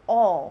worth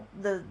all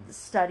the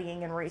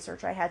studying and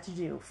research I had to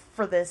do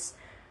for this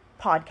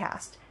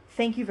podcast.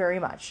 Thank you very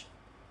much.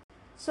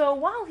 So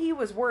while he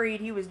was worried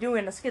he was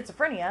doing a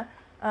schizophrenia,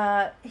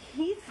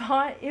 he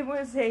thought it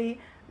was a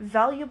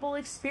valuable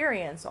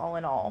experience all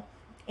in all.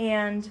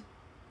 And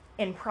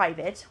in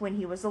private, when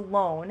he was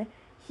alone,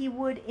 he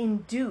would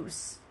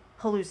induce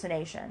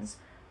hallucinations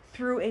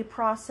through a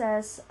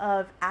process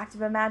of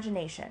active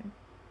imagination.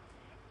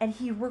 And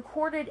he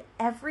recorded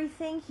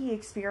everything he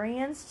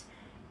experienced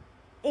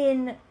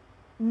in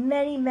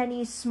many,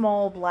 many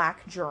small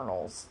black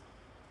journals.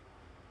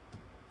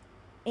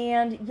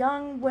 And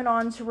Jung went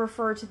on to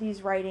refer to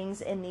these writings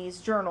in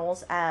these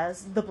journals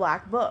as the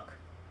Black Book,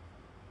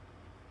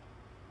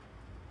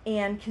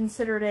 and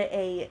considered it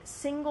a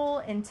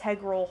single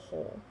integral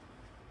whole,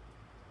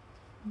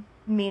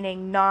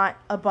 meaning not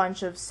a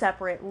bunch of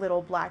separate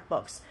little black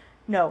books.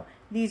 No,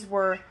 these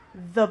were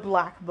the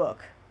Black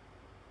Book.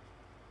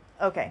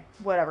 Okay,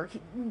 whatever.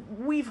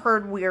 We've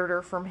heard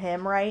weirder from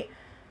him, right?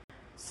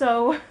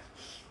 So,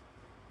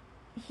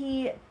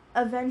 he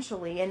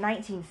eventually, in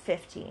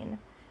 1915,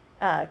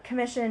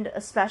 commissioned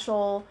a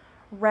special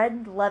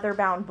red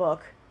leather-bound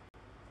book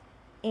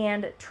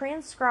and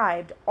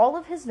transcribed all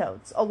of his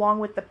notes along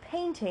with the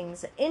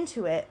paintings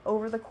into it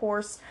over the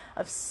course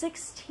of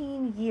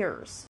 16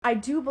 years. I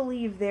do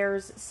believe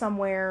there's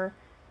somewhere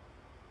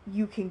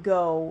you can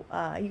go,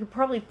 you could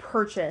probably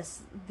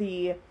purchase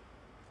the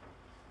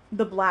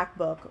black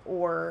book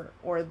or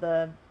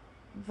the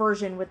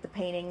version with the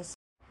paintings.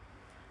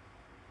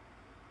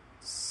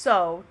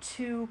 So,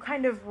 to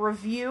kind of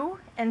review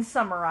and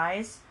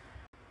summarize,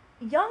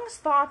 Jung's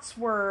thoughts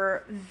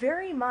were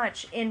very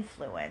much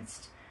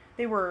influenced.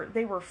 They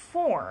were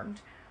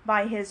formed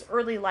by his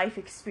early life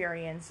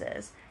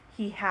experiences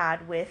he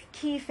had with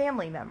key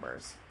family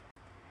members.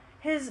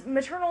 His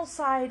maternal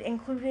side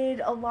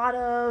included a lot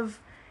of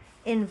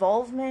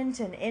involvement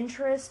and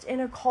interest in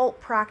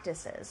occult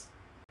practices.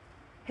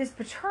 His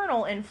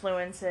paternal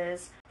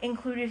influences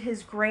included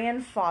his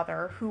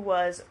grandfather, who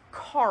was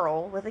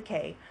Carl, with a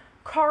K,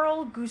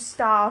 Carl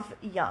Gustav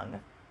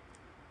Jung,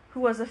 who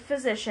was a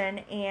physician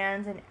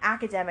and an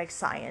academic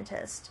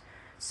scientist.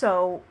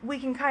 So we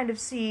can kind of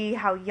see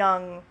how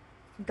Jung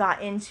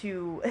got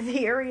into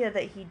the area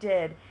that he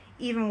did,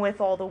 even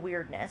with all the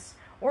weirdness.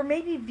 Or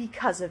maybe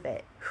because of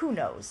it. Who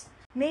knows?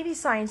 Maybe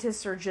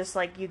scientists are just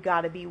like, you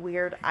gotta be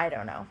weird. I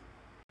don't know.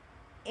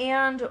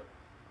 And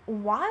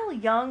while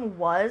Jung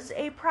was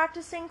a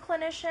practicing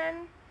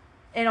clinician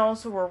and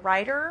also a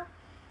writer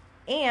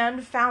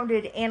and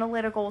founded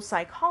analytical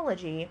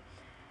psychology,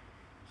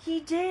 he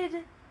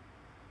did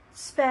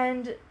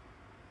spend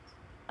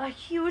a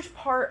huge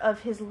part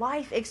of his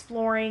life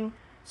exploring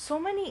so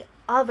many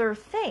other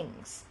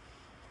things.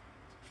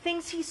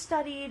 Things he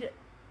studied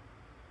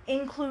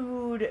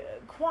include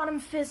quantum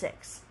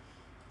physics,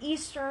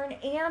 Eastern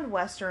and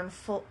Western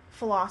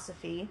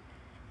philosophy,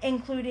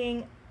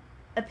 including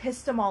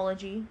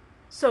epistemology,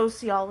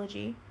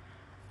 sociology,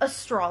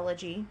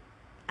 astrology,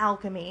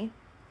 alchemy,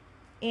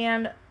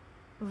 and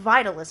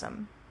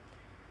vitalism.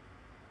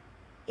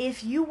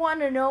 If you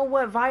want to know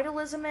what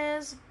vitalism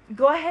is,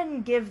 go ahead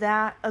and give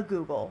that a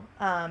Google.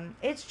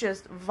 It's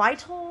just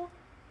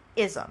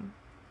vitalism,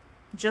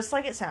 just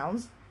like it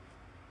sounds.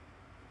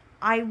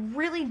 I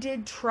really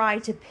did try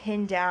to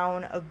pin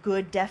down a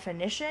good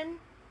definition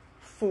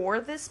for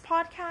this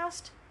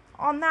podcast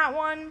on that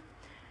one.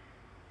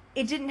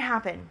 It didn't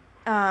happen,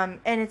 and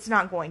it's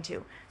not going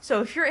to.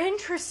 So if you're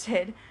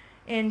interested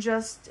in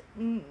just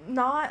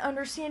not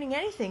understanding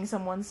anything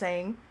someone's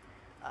saying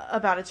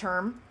about a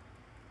term,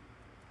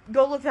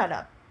 go look that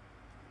up.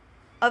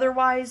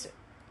 Otherwise,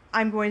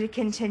 I'm going to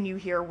continue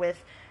here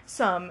with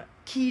some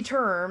key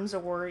terms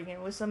or,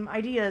 with some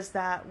ideas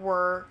that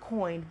were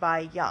coined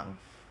by Jung.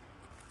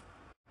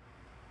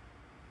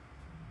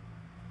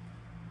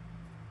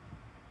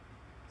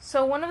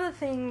 So one of the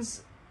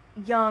things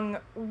Jung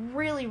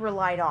really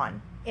relied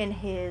on in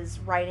his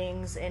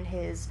writings, in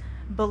his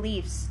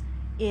beliefs,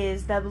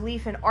 is the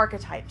belief in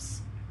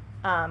archetypes,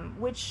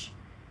 which,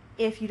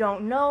 if you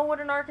don't know what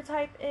an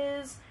archetype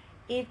is,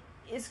 it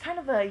is kind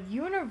of a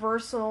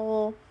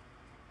universal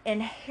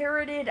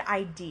inherited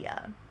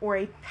idea or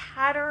a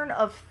pattern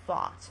of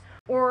thought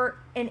or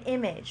an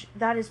image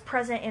that is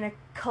present in a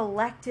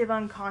collective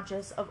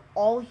unconscious of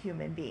all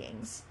human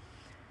beings.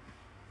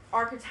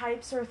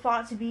 Archetypes are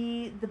thought to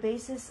be the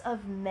basis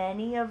of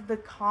many of the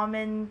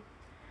common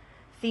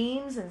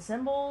themes and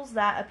symbols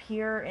that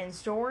appear in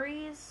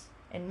stories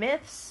and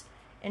myths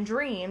and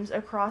dreams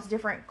across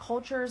different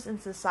cultures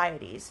and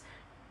societies.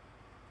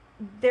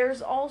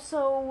 There's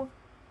also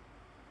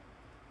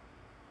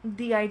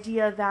the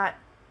idea that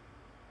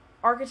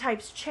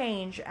archetypes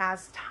change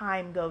as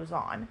time goes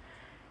on.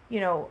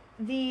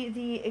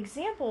 The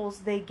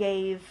examples they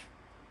gave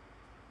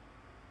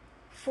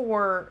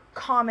for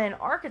common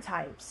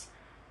archetypes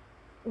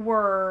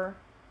were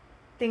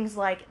things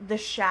like the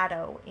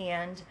shadow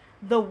and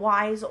the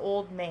wise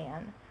old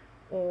man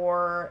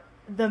or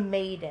the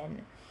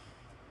maiden.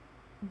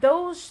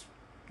 Those,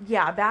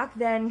 back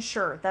then,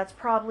 sure, that's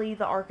probably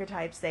the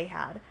archetypes they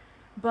had.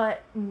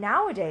 But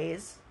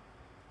nowadays,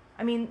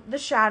 the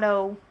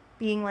shadow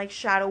being like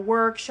shadow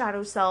work,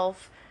 shadow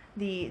self,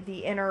 the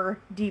inner,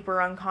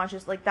 deeper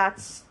unconscious,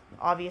 that's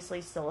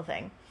obviously still a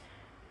thing.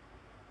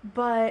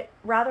 But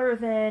rather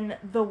than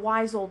the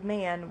wise old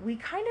man, we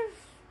kind of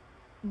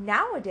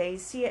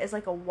nowadays see it as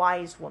like a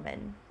wise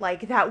woman.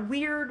 Like that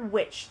weird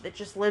witch that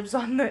just lives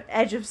on the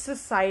edge of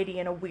society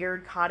in a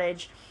weird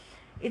cottage.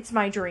 It's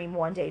my dream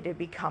one day to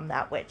become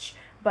that witch.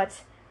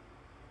 But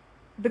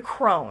the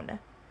crone.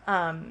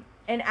 And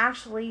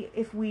actually,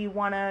 if we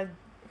want to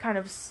kind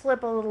of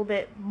slip a little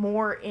bit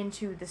more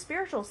into the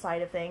spiritual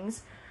side of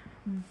things,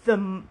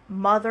 the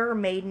mother,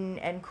 maiden,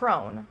 and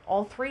crone,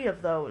 all three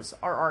of those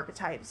are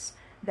archetypes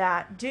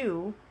that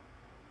do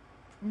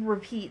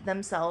repeat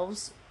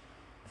themselves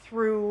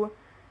through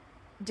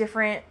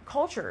different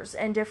cultures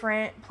and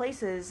different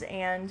places,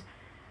 and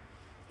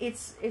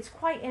it's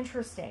quite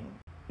interesting.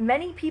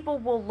 Many people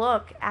will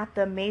look at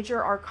the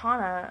major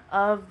arcana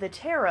of the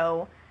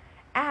tarot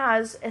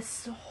as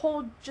a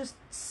whole just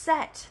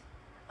set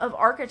of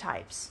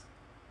archetypes.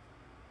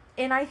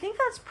 And I think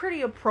that's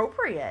pretty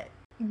appropriate.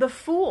 The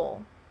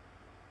Fool.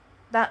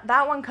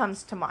 That one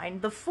comes to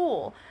mind. The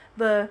Fool.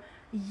 The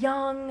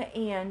young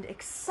and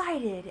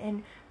excited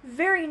and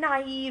very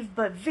naive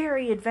but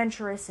very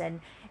adventurous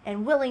and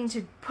willing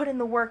to put in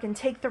the work and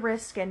take the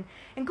risk and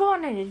go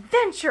on an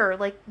adventure.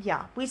 Like,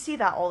 yeah, we see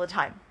that all the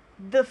time.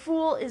 The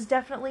Fool is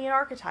definitely an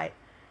archetype.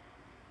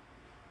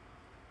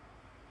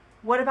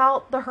 What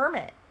about the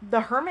Hermit?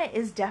 The Hermit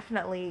is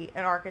definitely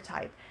an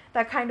archetype.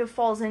 That kind of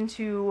falls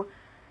into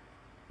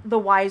the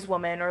wise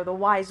woman or the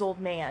wise old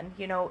man.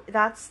 You know,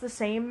 that's the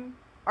same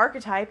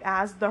archetype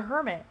as the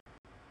Hermit.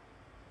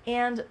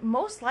 And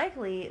most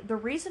likely, the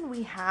reason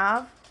we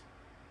have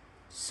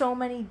so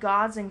many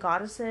gods and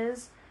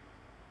goddesses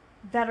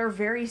that are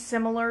very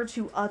similar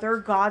to other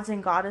gods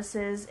and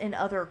goddesses in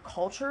other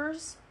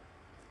cultures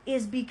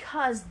is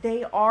because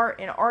they are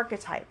an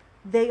archetype.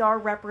 They are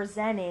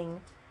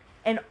representing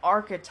an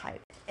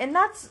archetype. And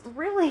that's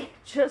really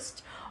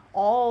just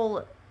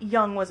all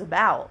Jung was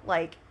about.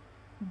 Like,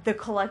 the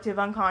collective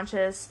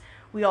unconscious.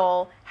 We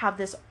all have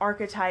this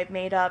archetype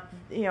made up,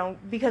 you know,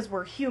 because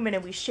we're human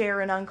and we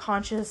share an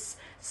unconscious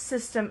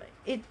system.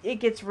 It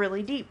gets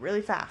really deep,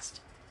 really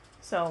fast.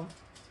 So,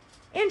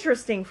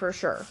 interesting for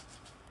sure.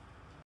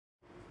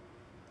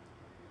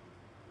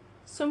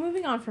 So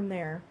moving on from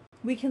there,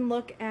 we can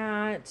look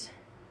at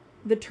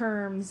the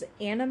terms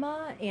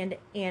anima and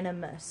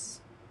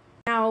animus.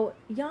 Now,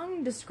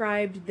 Jung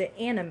described the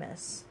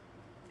animus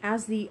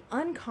as the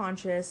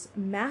unconscious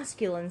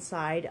masculine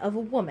side of a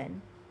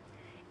woman,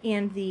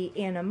 and the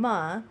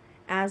anima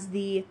as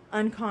the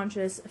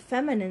unconscious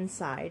feminine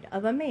side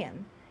of a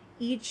man,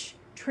 each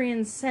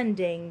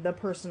transcending the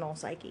personal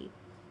psyche.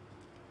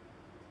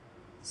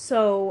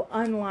 So,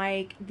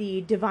 unlike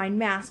the divine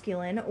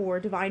masculine or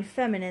divine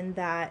feminine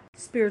that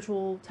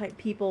spiritual type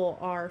people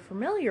are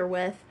familiar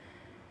with,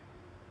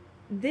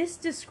 this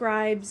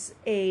describes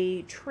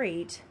a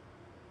trait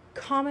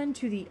common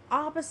to the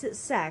opposite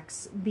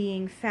sex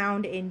being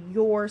found in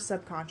your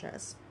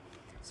subconscious.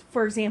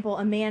 For example,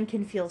 a man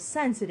can feel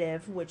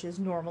sensitive, which is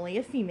normally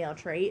a female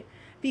trait,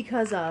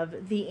 because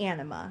of the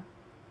anima.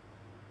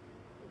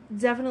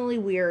 Definitely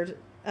weird,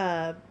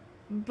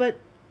 but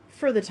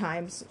for the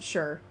times,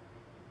 sure.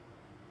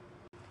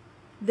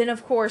 Then,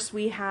 of course,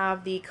 we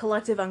have the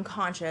collective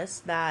unconscious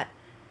that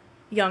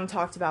Jung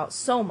talked about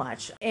so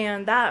much,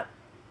 and that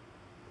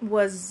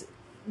was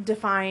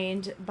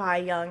defined by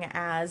Jung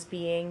as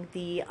being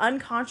the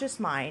unconscious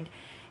mind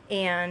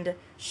and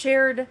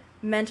shared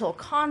mental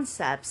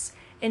concepts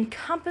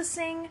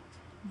encompassing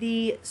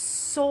the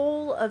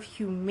soul of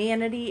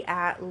humanity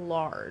at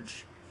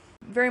large.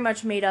 Very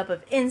much made up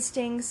of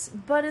instincts,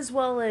 but as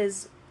well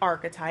as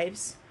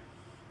archetypes.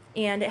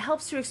 And it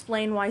helps to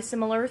explain why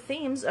similar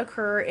themes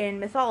occur in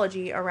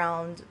mythology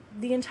around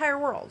the entire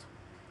world.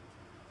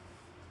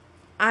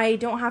 I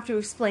don't have to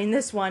explain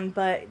this one,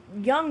 but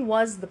Jung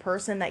was the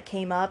person that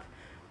came up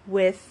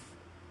with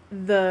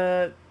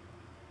the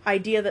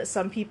idea that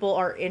some people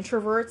are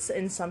introverts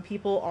and some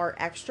people are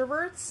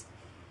extroverts.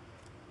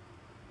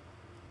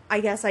 I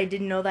guess I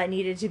didn't know that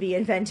needed to be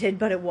invented,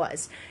 but it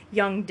was.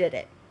 Jung did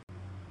it.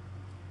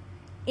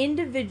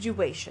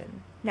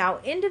 Individuation. Now,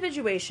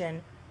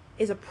 individuation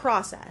is a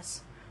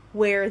process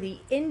where the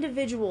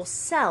individual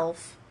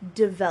self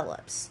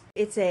develops.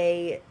 It's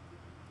a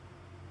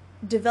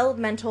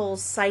developmental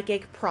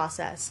psychic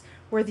process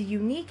where the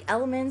unique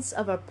elements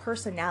of a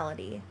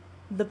personality,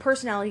 the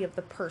personality of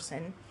the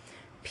person,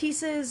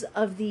 pieces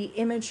of the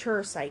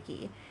immature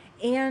psyche,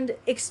 and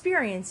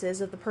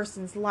experiences of the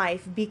person's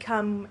life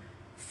become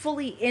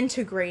fully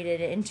integrated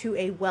into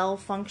a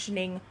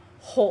well-functioning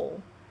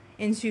whole,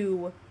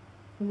 into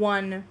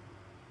one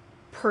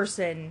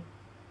person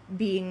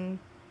being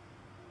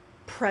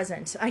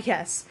present, I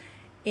guess,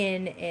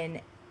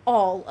 in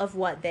all of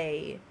what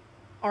they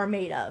are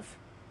made of,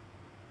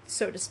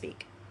 so to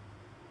speak.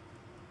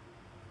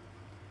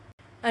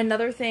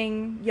 Another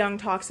thing Jung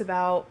talks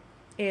about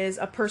is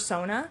a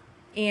persona,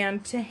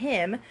 and to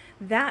him,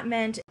 that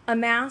meant a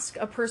mask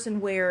a person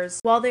wears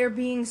while they're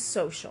being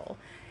social,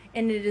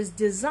 and it is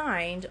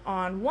designed,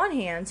 on one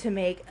hand, to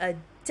make a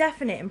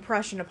definite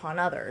impression upon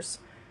others,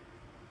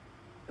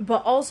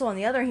 but also, on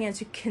the other hand,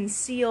 to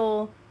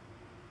conceal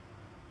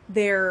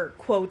their,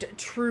 quote,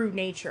 true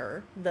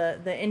nature,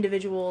 the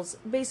individual's,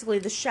 basically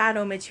the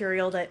shadow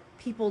material that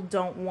people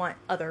don't want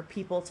other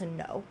people to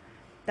know.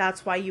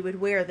 That's why you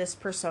would wear this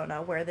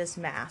persona, wear this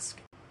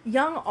mask.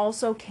 Jung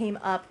also came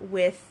up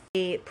with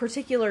a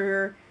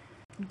particular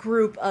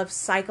group of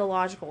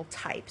psychological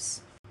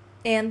types.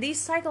 And these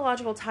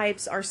psychological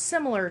types are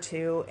similar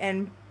to,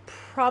 and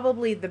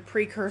probably the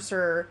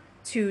precursor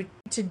to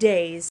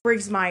today's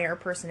Briggs-Meyer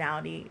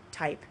personality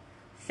type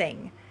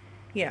thing.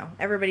 You know,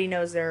 everybody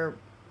knows their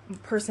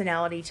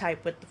personality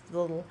type with the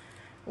little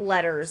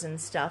letters and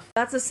stuff.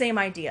 That's the same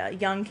idea.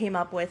 Jung came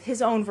up with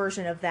his own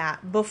version of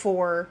that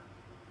before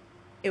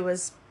it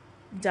was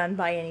done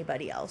by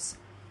anybody else.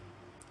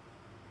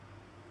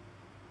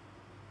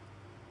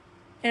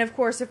 And of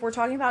course, if we're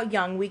talking about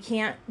Jung, we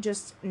can't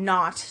just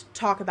not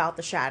talk about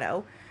the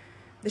shadow.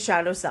 the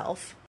shadow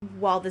self.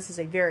 While this is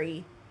a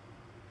very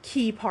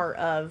key part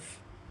of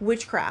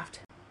witchcraft,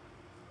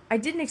 I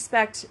didn't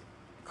expect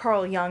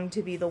Carl Jung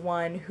to be the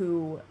one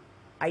who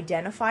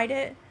identified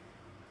it.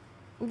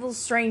 A little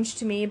strange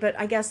to me, but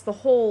I guess the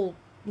whole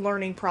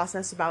learning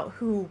process about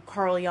who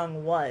Carl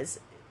Jung was,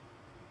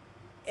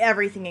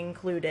 everything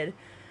included,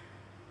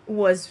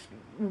 was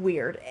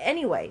weird.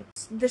 Anyway,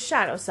 the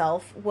shadow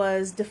self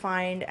was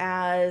defined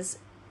as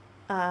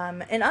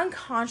an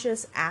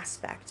unconscious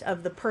aspect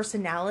of the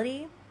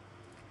personality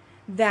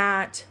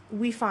that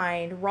we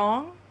find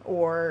wrong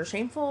or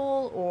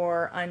shameful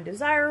or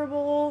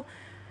undesirable,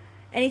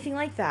 anything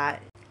like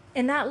that.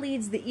 And that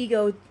leads the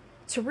ego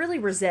to really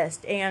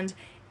resist and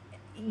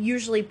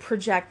usually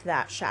project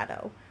that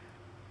shadow.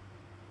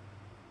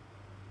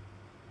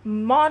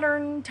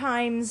 Modern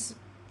times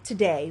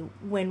today,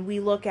 when we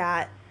look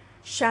at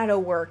shadow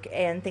work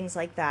and things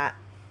like that,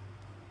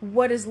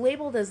 what is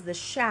labeled as the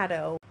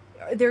shadow,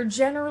 they're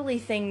generally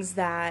things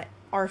that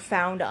are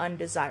found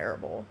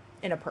undesirable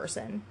in a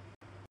person.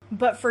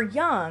 But for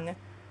Jung,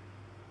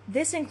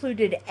 this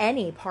included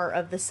any part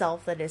of the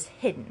self that is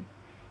hidden,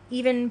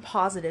 even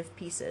positive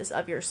pieces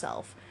of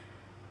yourself,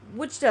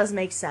 which does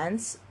make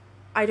sense.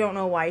 I don't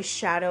know why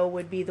shadow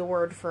would be the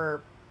word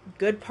for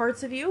good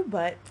parts of you,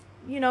 but,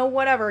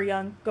 whatever,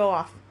 Jung, go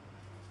off.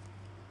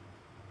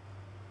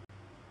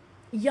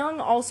 Jung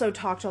also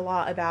talked a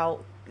lot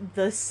about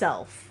the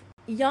self.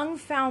 Jung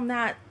found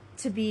that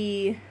to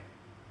be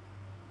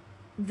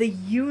the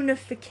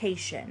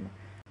unification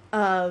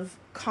of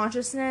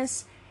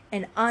consciousness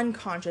and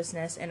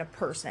unconsciousness in a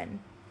person.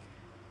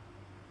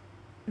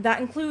 That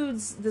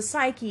includes the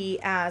psyche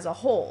as a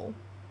whole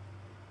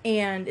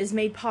and is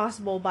made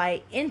possible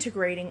by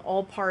integrating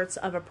all parts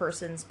of a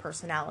person's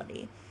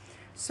personality.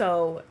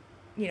 So,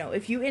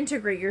 if you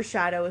integrate your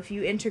shadow, if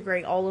you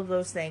integrate all of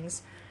those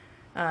things,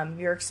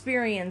 your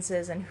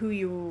experiences and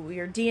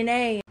your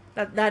DNA,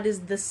 that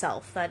is the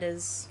self. That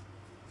is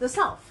the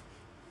self.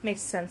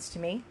 Makes sense to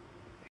me.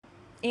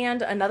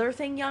 And another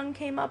thing Jung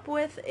came up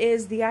with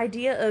is the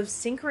idea of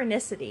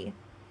synchronicity.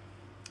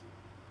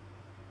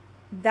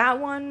 That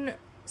one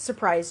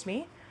surprised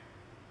me.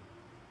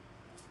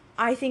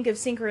 I think of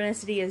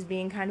synchronicity as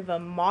being kind of a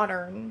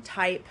modern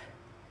type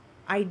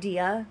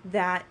idea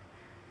that,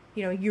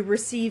 you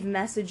receive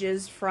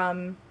messages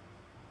from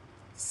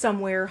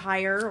somewhere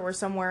higher or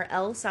somewhere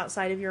else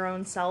outside of your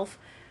own self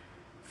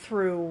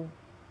through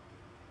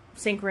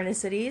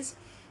synchronicities.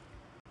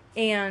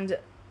 And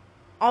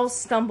I'll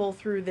stumble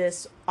through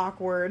this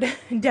awkward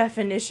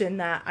definition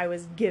that I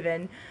was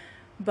given,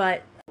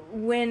 but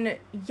when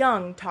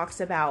Jung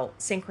talks about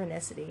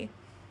synchronicity,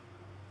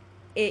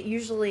 it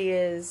usually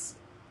is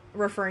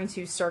referring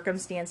to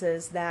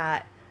circumstances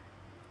that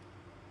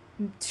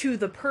to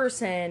the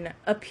person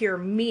appear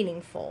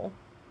meaningful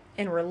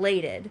and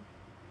related,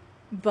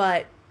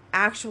 but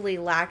actually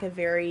lack a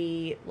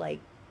very,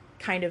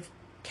 kind of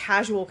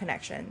casual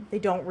connection. They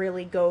don't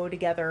really go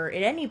together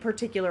in any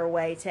particular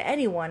way to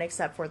anyone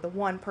except for the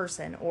one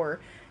person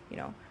or,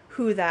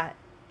 who that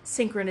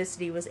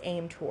synchronicity was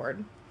aimed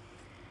toward.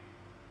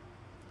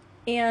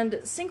 And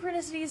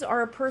synchronicities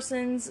are a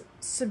person's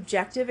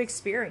subjective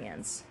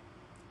experience,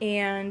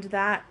 and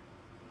that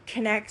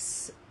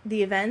connects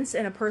the events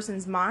in a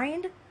person's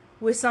mind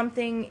with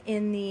something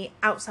in the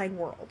outside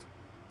world.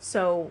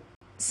 So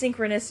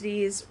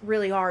synchronicities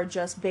really are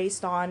just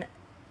based on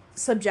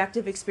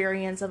subjective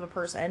experience of a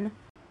person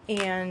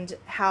and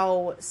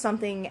how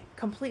something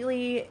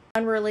completely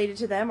unrelated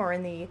to them or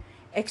in the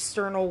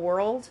external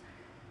world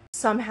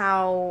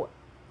somehow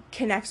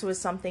connects with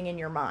something in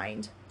your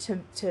mind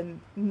to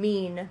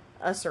mean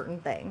a certain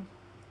thing.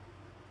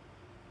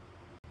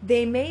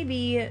 They may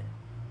be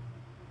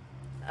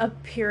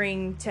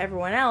appearing to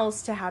everyone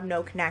else to have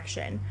no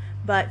connection,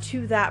 but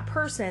to that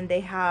person they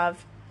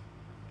have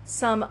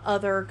some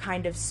other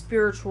kind of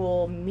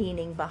spiritual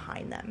meaning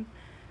behind them.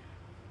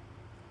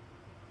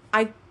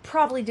 I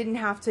probably didn't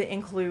have to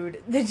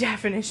include the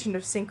definition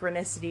of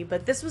synchronicity,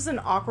 but this was an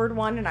awkward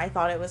one and I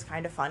thought it was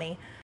kind of funny.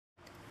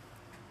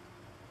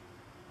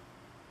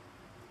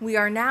 We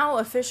are now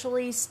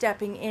officially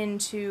stepping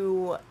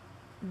into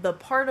the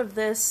part of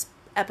this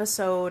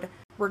episode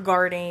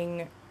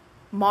regarding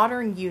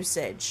modern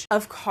usage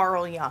of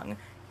Carl Jung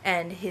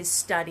and his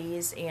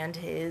studies and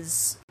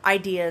his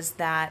ideas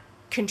that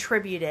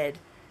contributed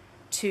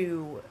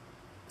to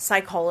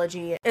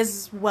psychology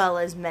as well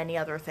as many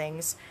other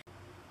things.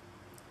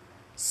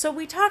 So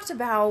we talked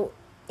about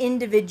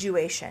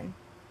individuation.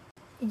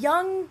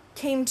 Jung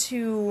came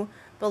to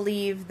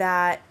believe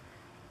that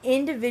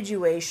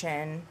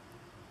individuation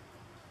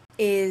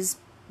is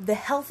the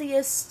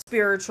healthiest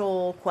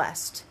spiritual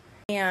quest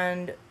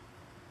and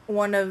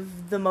one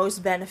of the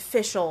most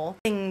beneficial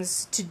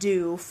things to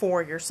do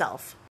for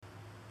yourself.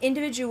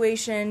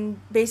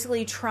 Individuation,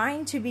 basically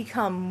trying to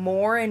become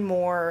more and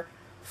more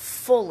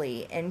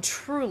fully and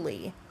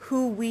truly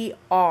who we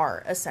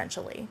are,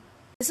 essentially.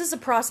 This is a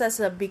process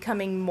of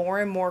becoming more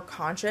and more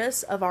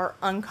conscious of our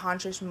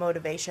unconscious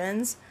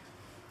motivations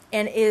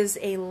and is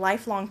a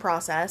lifelong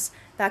process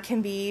that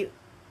can be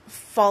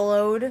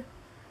followed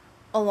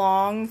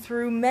along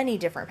through many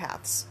different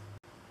paths.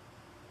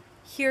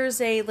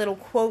 Here's a little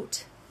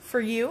quote for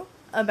you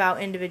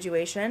about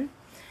individuation.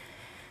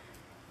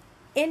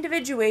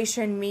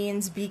 Individuation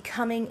means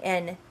becoming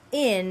an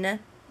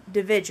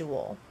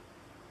individual,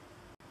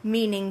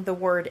 meaning the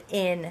word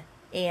in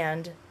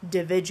and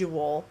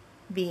individual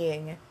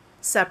being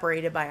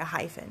separated by a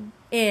hyphen.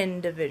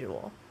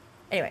 Individual.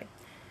 Anyway,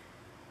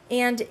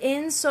 and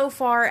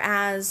insofar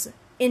as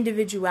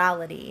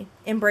individuality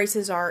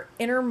embraces our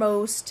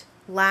innermost,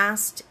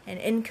 last, and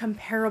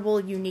incomparable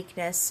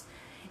uniqueness,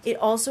 it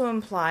also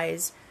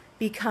implies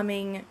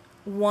becoming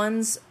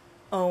one's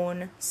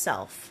own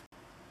self.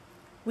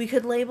 We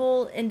could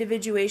label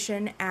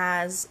individuation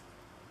as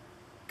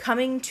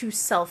coming to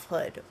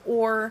selfhood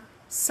or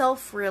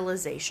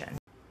self-realization.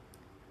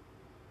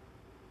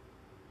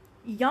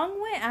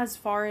 Jung went as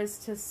far as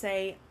to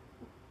say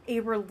a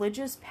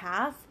religious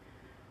path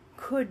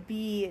could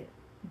be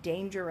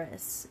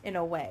dangerous in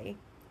a way,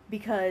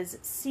 because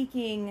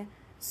seeking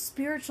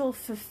spiritual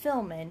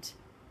fulfillment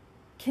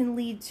can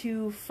lead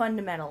to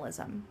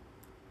fundamentalism,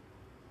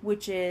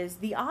 which is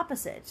the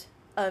opposite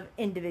of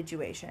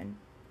individuation,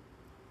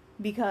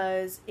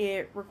 because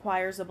it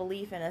requires a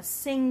belief in a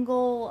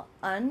single,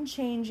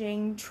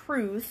 unchanging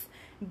truth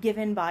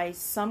given by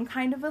some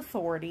kind of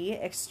authority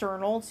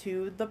external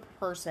to the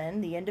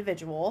person, the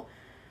individual,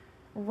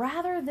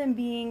 rather than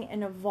being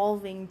an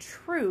evolving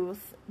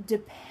truth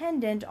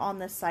dependent on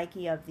the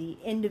psyche of the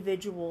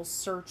individual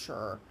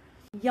searcher.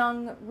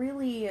 Jung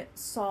really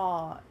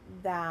saw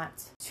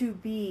that to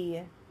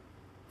be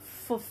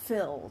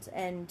fulfilled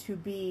and to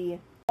be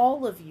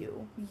all of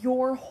you,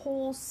 your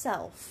whole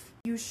self,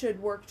 you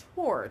should work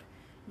toward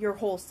your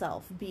whole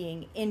self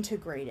being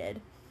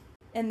integrated.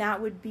 And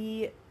that would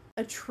be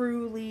a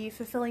truly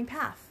fulfilling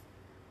path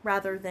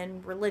rather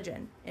than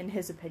religion, in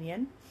his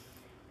opinion.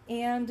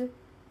 And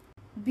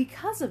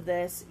because of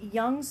this,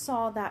 Jung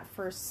saw that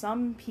for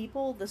some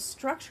people, the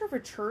structure of a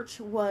church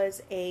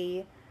was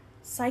a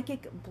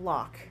psychic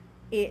block.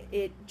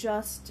 It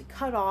just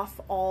cut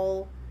off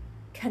all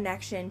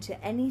connection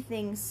to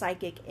anything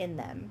psychic in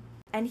them.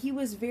 And he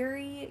was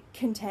very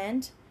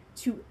content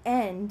to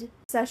end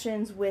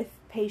sessions with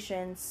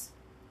patients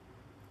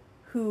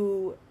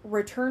who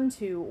returned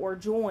to or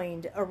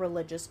joined a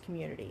religious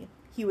community.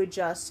 He would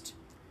just,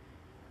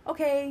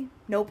 okay,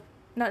 nope,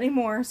 not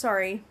anymore,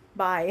 sorry,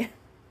 bye.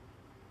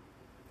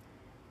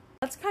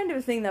 That's kind of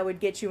a thing that would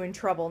get you in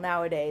trouble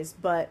nowadays,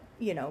 but,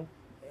 you know,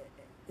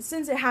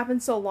 since it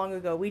happened so long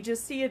ago, we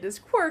just see it as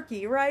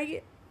quirky,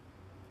 right?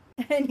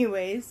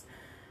 Anyways,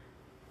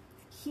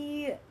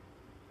 he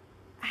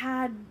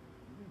had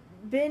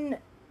been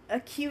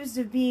accused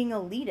of being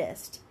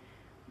elitist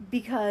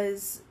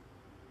because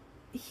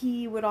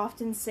he would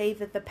often say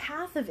that the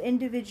path of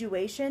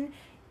individuation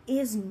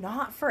is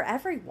not for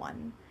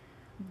everyone,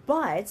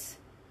 but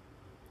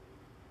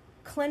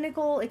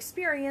clinical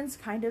experience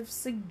kind of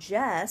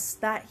suggests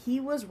that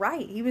he was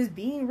right. He was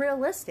being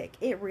realistic.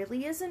 It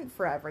really isn't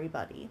for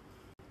everybody.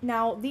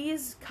 Now,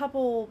 these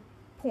couple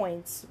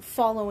points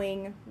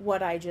following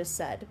what I just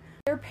said,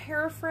 they're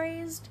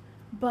paraphrased,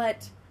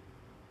 but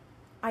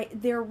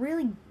they're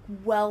really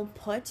well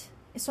put,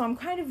 so I'm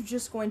kind of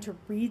just going to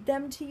read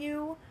them to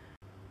you.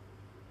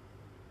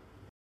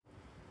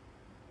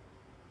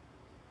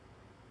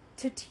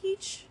 To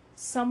teach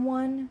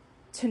someone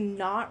to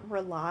not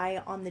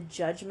rely on the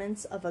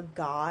judgments of a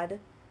God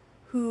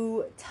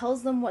who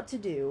tells them what to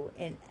do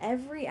in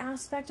every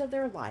aspect of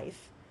their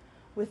life,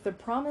 with the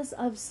promise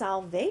of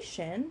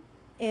salvation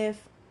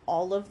if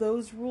all of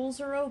those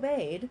rules are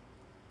obeyed,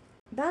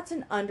 that's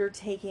an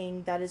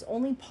undertaking that is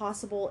only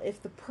possible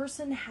if the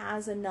person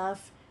has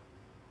enough,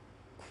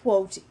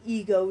 quote,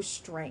 ego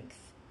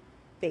strength,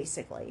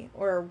 basically,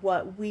 or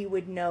what we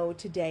would know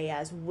today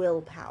as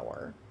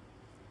willpower.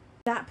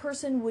 That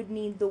person would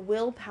need the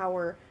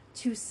willpower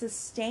to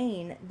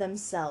sustain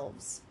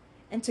themselves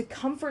and to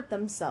comfort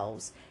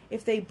themselves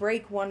if they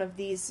break one of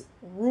these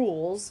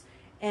rules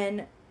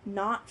and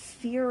not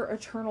fear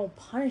eternal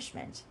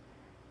punishment.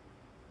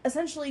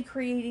 Essentially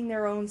creating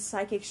their own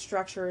psychic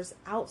structures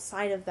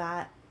outside of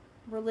that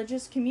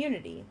religious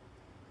community.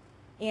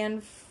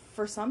 And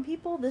for some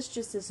people, this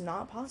just is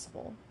not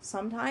possible.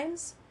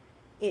 Sometimes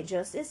it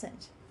just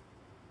isn't.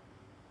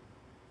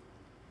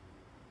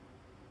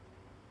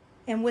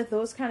 And with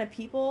those kind of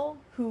people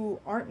who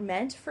aren't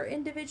meant for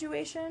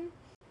individuation,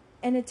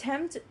 an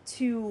attempt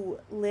to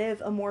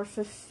live a more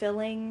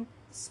fulfilling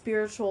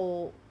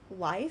spiritual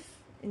life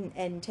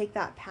and take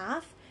that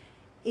path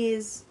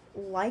is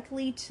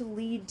likely to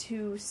lead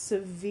to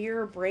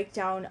severe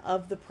breakdown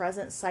of the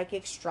present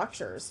psychic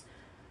structures,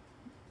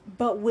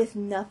 but with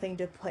nothing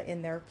to put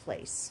in their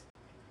place.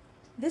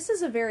 This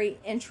is a very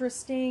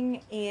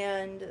interesting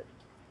and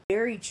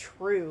very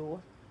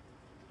true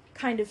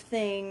kind of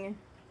thing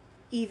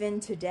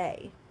even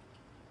today.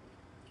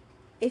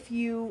 If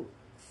you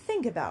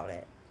think about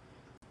it,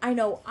 I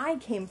know I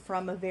came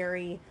from a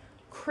very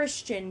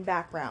Christian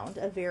background,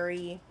 a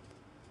very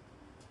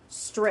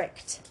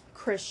strict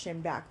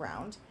Christian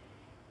background,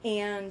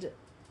 and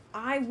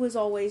I was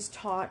always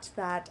taught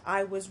that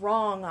I was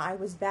wrong, I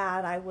was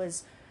bad, I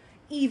was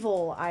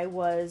evil, I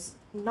was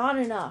not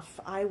enough,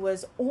 I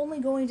was only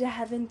going to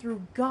heaven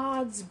through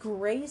God's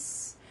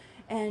grace,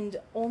 and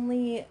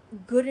only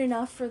good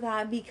enough for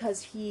that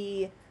because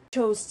he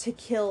chose to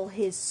kill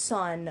his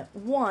son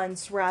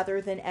once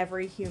rather than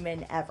every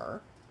human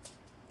ever.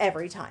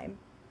 Every time.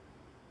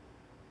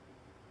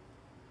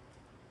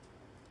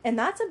 And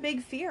that's a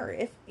big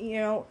fear.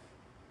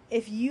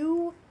 If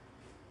you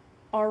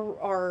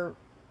are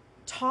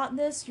taught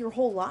this your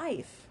whole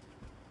life,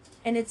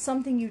 and it's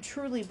something you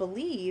truly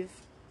believe,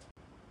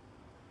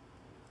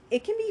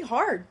 it can be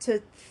hard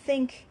to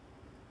think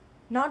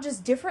not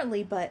just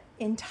differently, but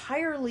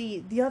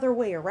entirely the other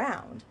way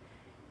around.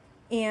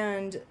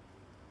 And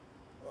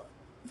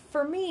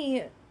for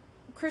me,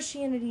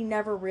 Christianity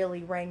never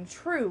really rang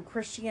true.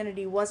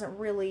 Christianity wasn't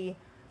really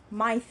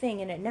my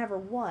thing, and it never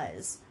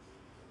was.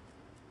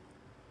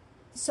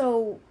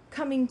 So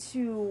coming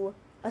to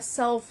a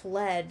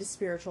self-led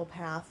spiritual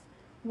path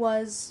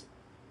was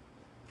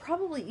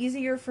probably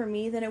easier for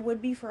me than it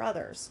would be for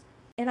others.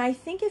 And I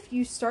think if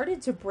you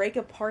started to break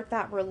apart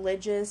that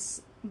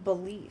religious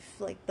belief,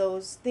 like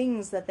those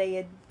things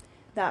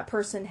that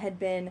person had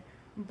been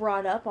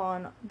brought up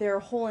on their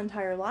whole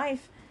entire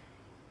life,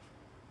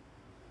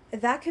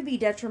 that could be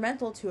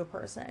detrimental to a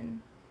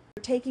person.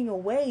 You're taking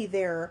away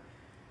their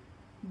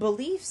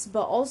beliefs,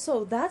 but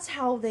also that's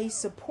how they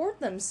support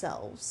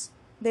themselves.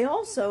 They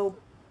also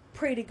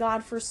pray to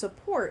God for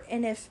support.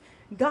 And if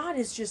God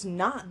is just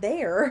not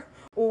there,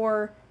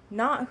 or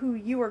not who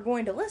you are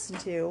going to listen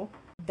to,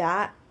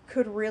 that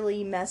could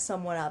really mess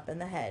someone up in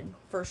the head,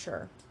 for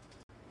sure.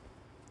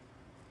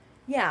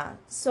 Yeah,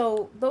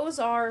 so those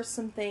are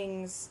some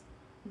things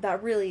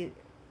that really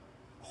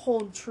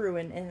hold true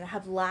and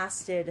have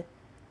lasted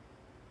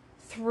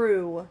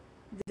through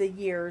the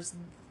years,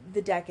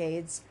 the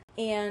decades.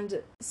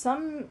 And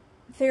some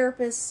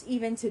therapists,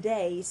 even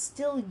today,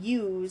 still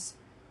use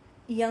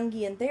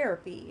Jungian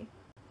therapy.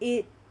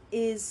 It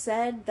is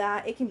said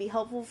that it can be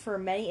helpful for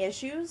many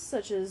issues,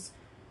 such as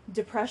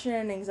depression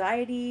and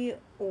anxiety,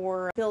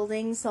 or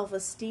building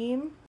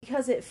self-esteem,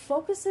 because it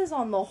focuses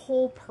on the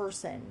whole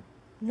person,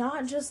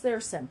 not just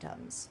their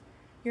symptoms.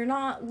 You're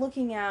not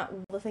looking at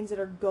the things that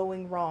are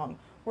going wrong.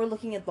 We're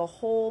looking at the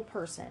whole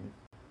person.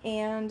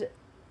 And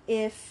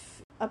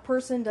if a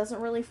person doesn't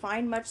really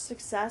find much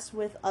success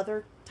with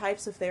other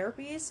types of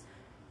therapies,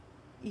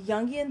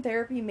 Jungian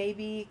therapy may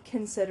be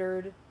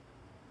considered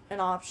an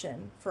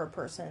option for a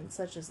person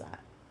such as that.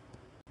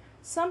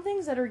 Some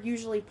things that are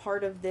usually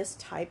part of this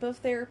type of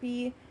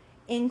therapy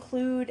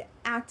include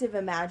active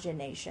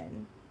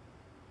imagination,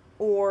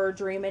 or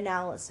dream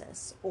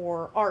analysis,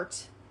 or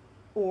art,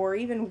 or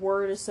even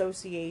word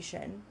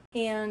association.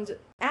 And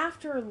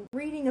after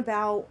reading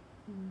about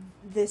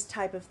this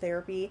type of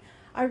therapy,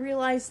 I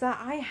realized that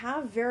I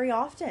have very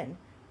often,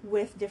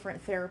 with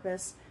different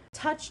therapists,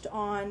 touched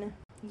on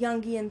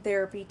Jungian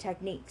therapy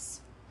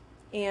techniques.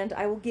 And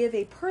I will give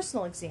a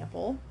personal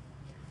example.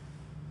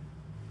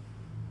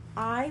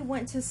 I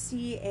went to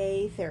see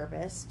a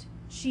therapist.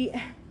 She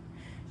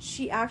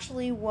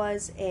actually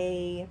was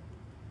a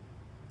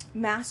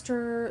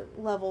master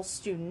level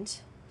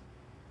student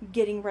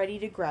getting ready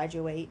to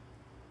graduate.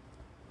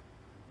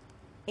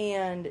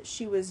 And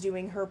she was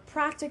doing her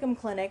practicum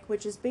clinic,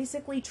 which is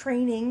basically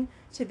training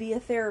to be a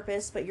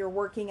therapist, but you're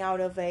working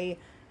out of a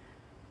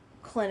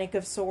clinic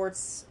of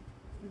sorts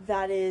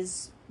that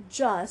is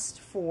just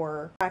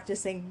for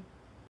practicing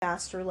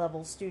master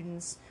level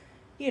students,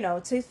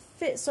 to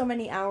fit so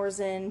many hours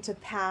in to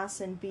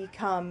pass and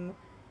become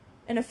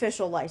an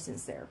official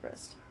licensed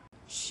therapist.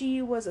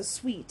 She was a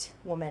sweet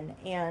woman,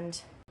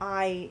 and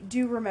I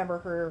do remember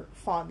her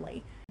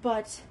fondly.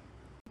 But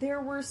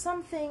there were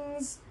some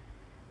things,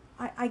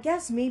 I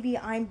guess maybe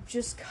I'm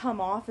just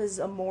come off as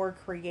a more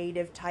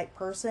creative type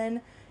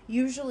person.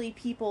 Usually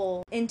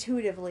people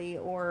intuitively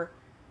or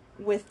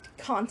with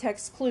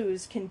context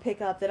clues can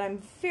pick up that I'm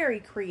very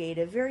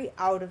creative, very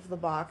out of the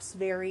box,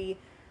 very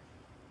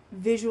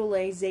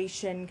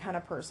visualization kind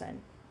of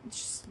person.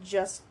 It's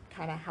just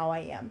kind of how I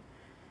am.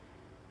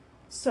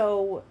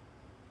 So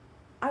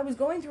I was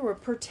going through a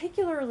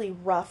particularly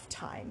rough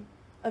time,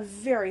 a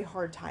very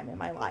hard time in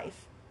my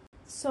life.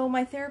 So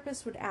my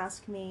therapist would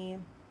ask me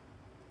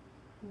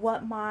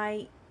what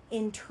my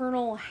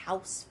internal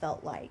house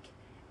felt like,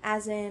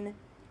 as in,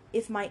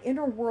 if my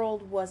inner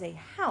world was a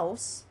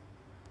house,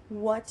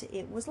 what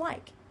it was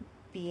like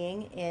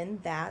being in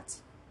that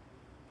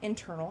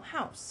internal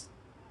house.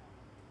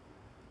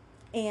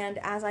 And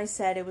as I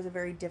said, it was a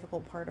very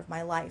difficult part of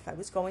my life. I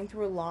was going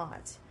through a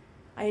lot.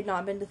 I had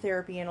not been to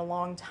therapy in a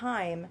long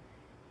time,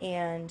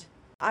 and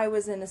I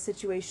was in a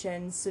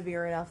situation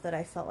severe enough that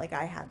I felt like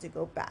I had to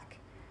go back.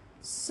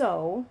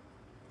 So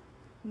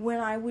when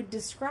I would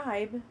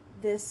describe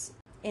this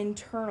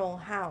internal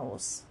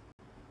house,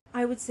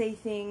 I would say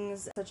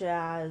things such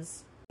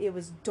as it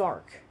was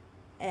dark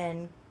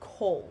and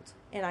cold,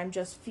 and I'm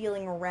just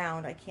feeling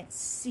around. I can't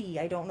see.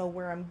 I don't know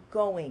where I'm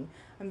going.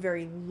 I'm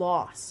very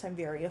lost. I'm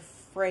very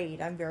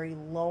afraid. I'm very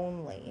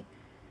lonely.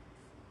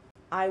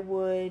 I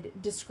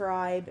would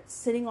describe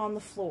sitting on the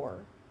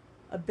floor,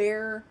 a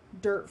bare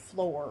dirt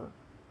floor,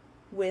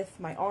 with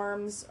my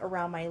arms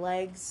around my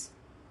legs,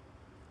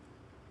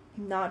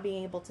 not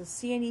being able to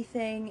see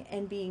anything,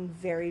 and being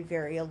very,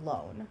 very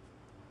alone.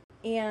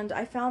 And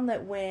I found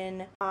that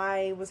when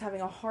I was having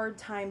a hard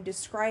time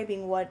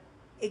describing what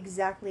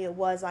exactly it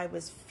was I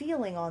was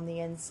feeling on the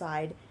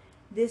inside,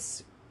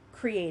 this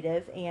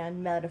creative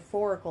and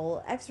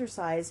metaphorical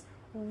exercise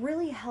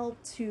really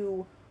helped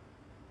to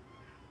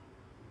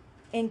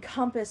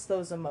encompass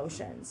those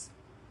emotions.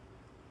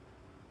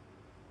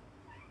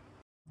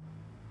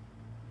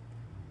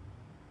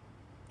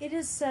 It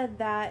is said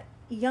that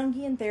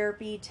Jungian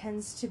therapy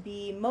tends to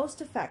be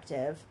most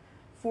effective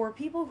for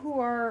people who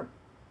are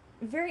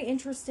very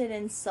interested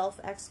in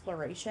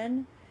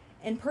self-exploration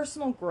and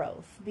personal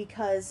growth,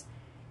 because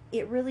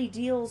it really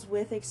deals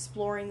with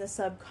exploring the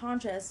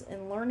subconscious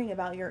and learning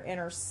about your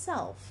inner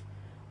self,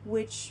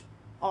 which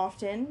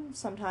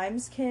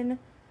sometimes can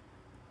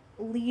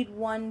lead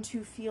one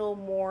to feel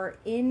more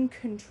in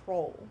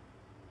control.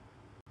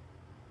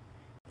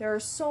 There are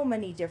so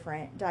many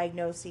different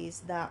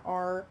diagnoses that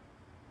are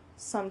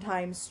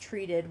sometimes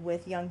treated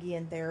with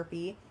Jungian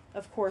therapy.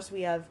 Of course,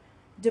 we have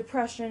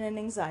depression and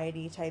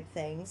anxiety type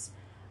things,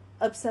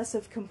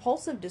 obsessive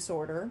compulsive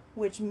disorder,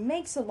 which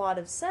makes a lot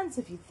of sense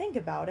if you think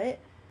about it,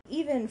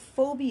 even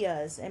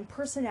phobias and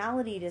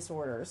personality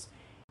disorders,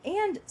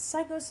 and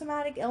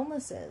psychosomatic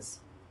illnesses.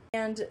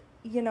 And,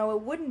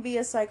 it wouldn't be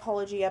a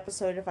psychology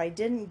episode if I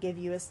didn't give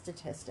you a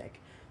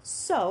statistic.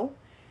 So,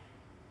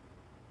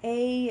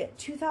 a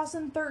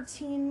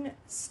 2013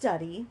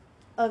 study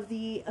of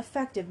the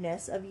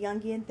effectiveness of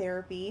Jungian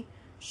therapy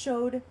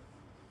showed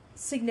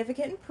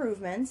significant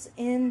improvements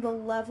in the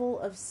level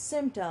of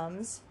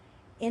symptoms,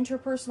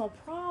 interpersonal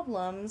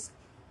problems,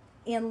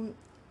 and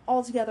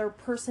altogether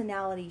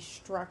personality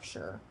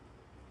structure.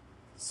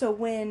 So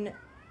when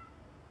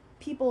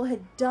people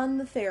had done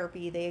the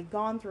therapy, they had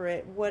gone through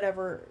it,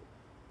 whatever,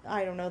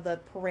 I don't know the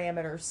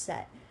parameters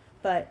set,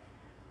 but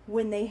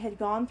when they had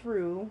gone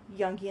through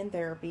Jungian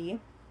therapy,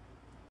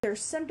 their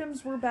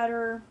symptoms were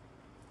better,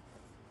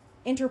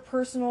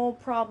 interpersonal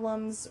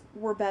problems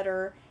were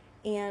better,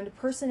 and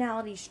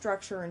personality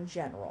structure in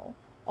general.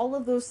 All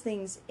of those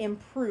things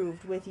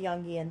improved with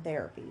Jungian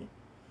therapy.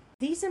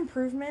 These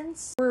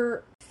improvements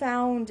were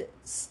found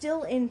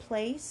still in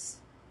place.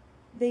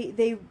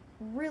 They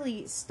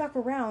really stuck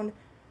around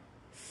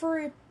for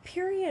a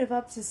period of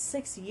up to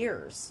 6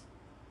 years.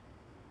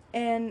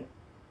 And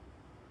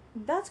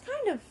that's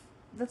kind of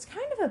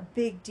a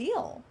big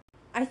deal.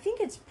 I think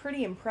it's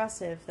pretty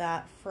impressive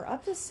that for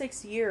up to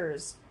 6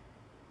 years,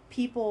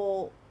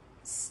 people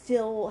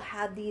still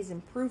had these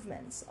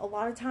improvements. A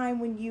lot of time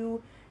when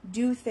you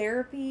do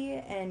therapy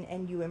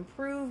and you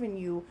improve and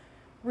you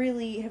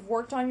really have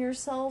worked on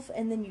yourself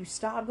and then you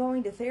stop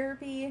going to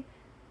therapy,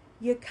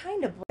 you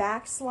kind of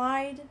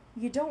backslide.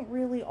 You don't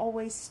really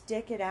always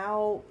stick it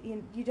out.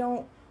 You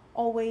don't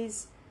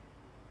always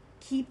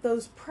keep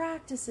those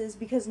practices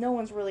because no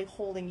one's really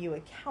holding you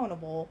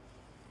accountable.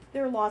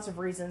 There are lots of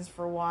reasons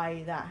for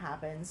why that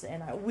happens,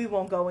 and we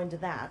won't go into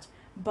that.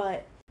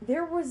 But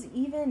there was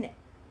even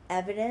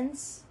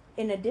evidence,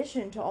 in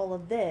addition to all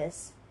of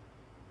this,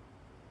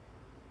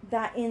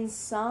 that in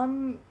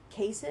some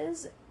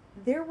cases,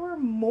 there were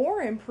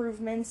more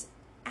improvements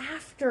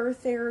after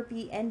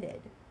therapy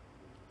ended.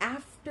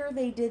 After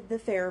they did the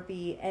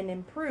therapy and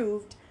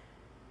improved,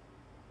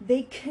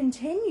 they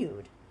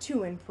continued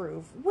to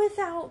improve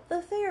without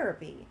the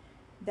therapy.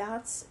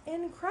 That's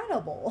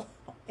incredible,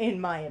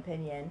 in my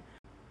opinion.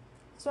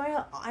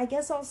 So I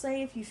guess I'll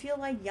say, if you feel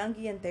like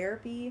Jungian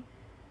therapy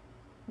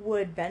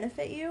would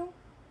benefit you,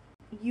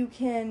 you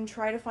can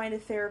try to find a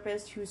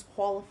therapist who's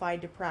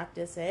qualified to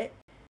practice it.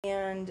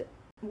 And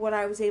what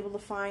I was able to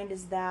find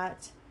is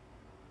that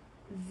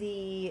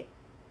the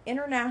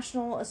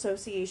International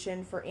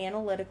Association for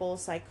Analytical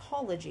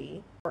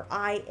Psychology, or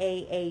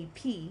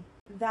IAAP,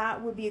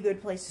 that would be a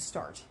good place to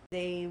start.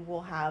 They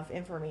will have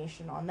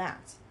information on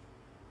that.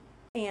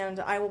 And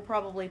I will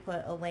probably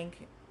put a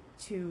link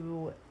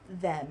to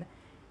them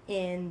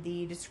in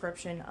the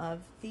description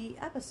of the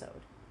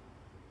episode.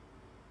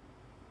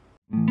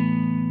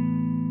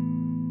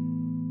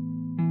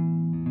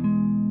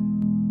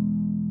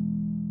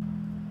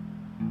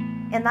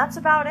 And that's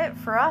about it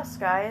for us,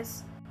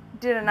 guys.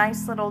 Did a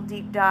nice little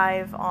deep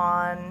dive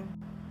on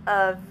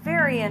a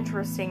very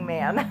interesting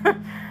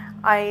man.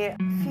 I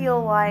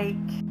feel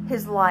like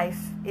his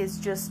life is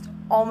just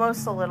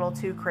almost a little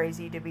too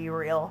crazy to be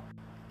real.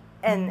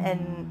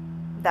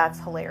 And that's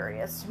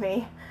hilarious to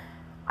me.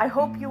 I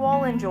hope you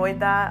all enjoyed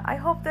that. I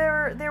hope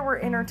there were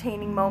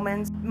entertaining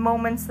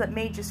moments that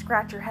made you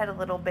scratch your head a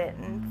little bit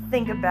and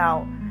think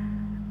about.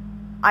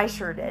 I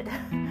sure did.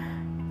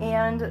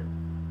 And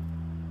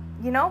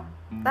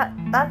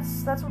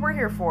that's what we're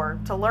here for,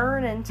 to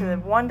learn and to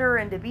wonder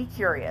and to be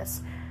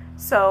curious.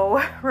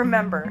 So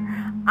remember,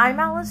 I'm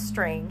Alice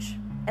Strange,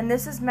 and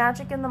this is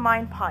Magic in the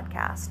Mind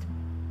podcast.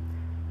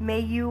 May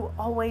you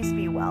always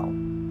be well,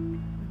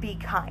 be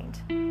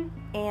kind,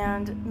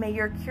 and may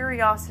your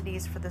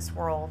curiosities for this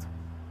world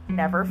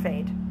never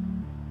fade.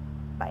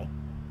 Bye.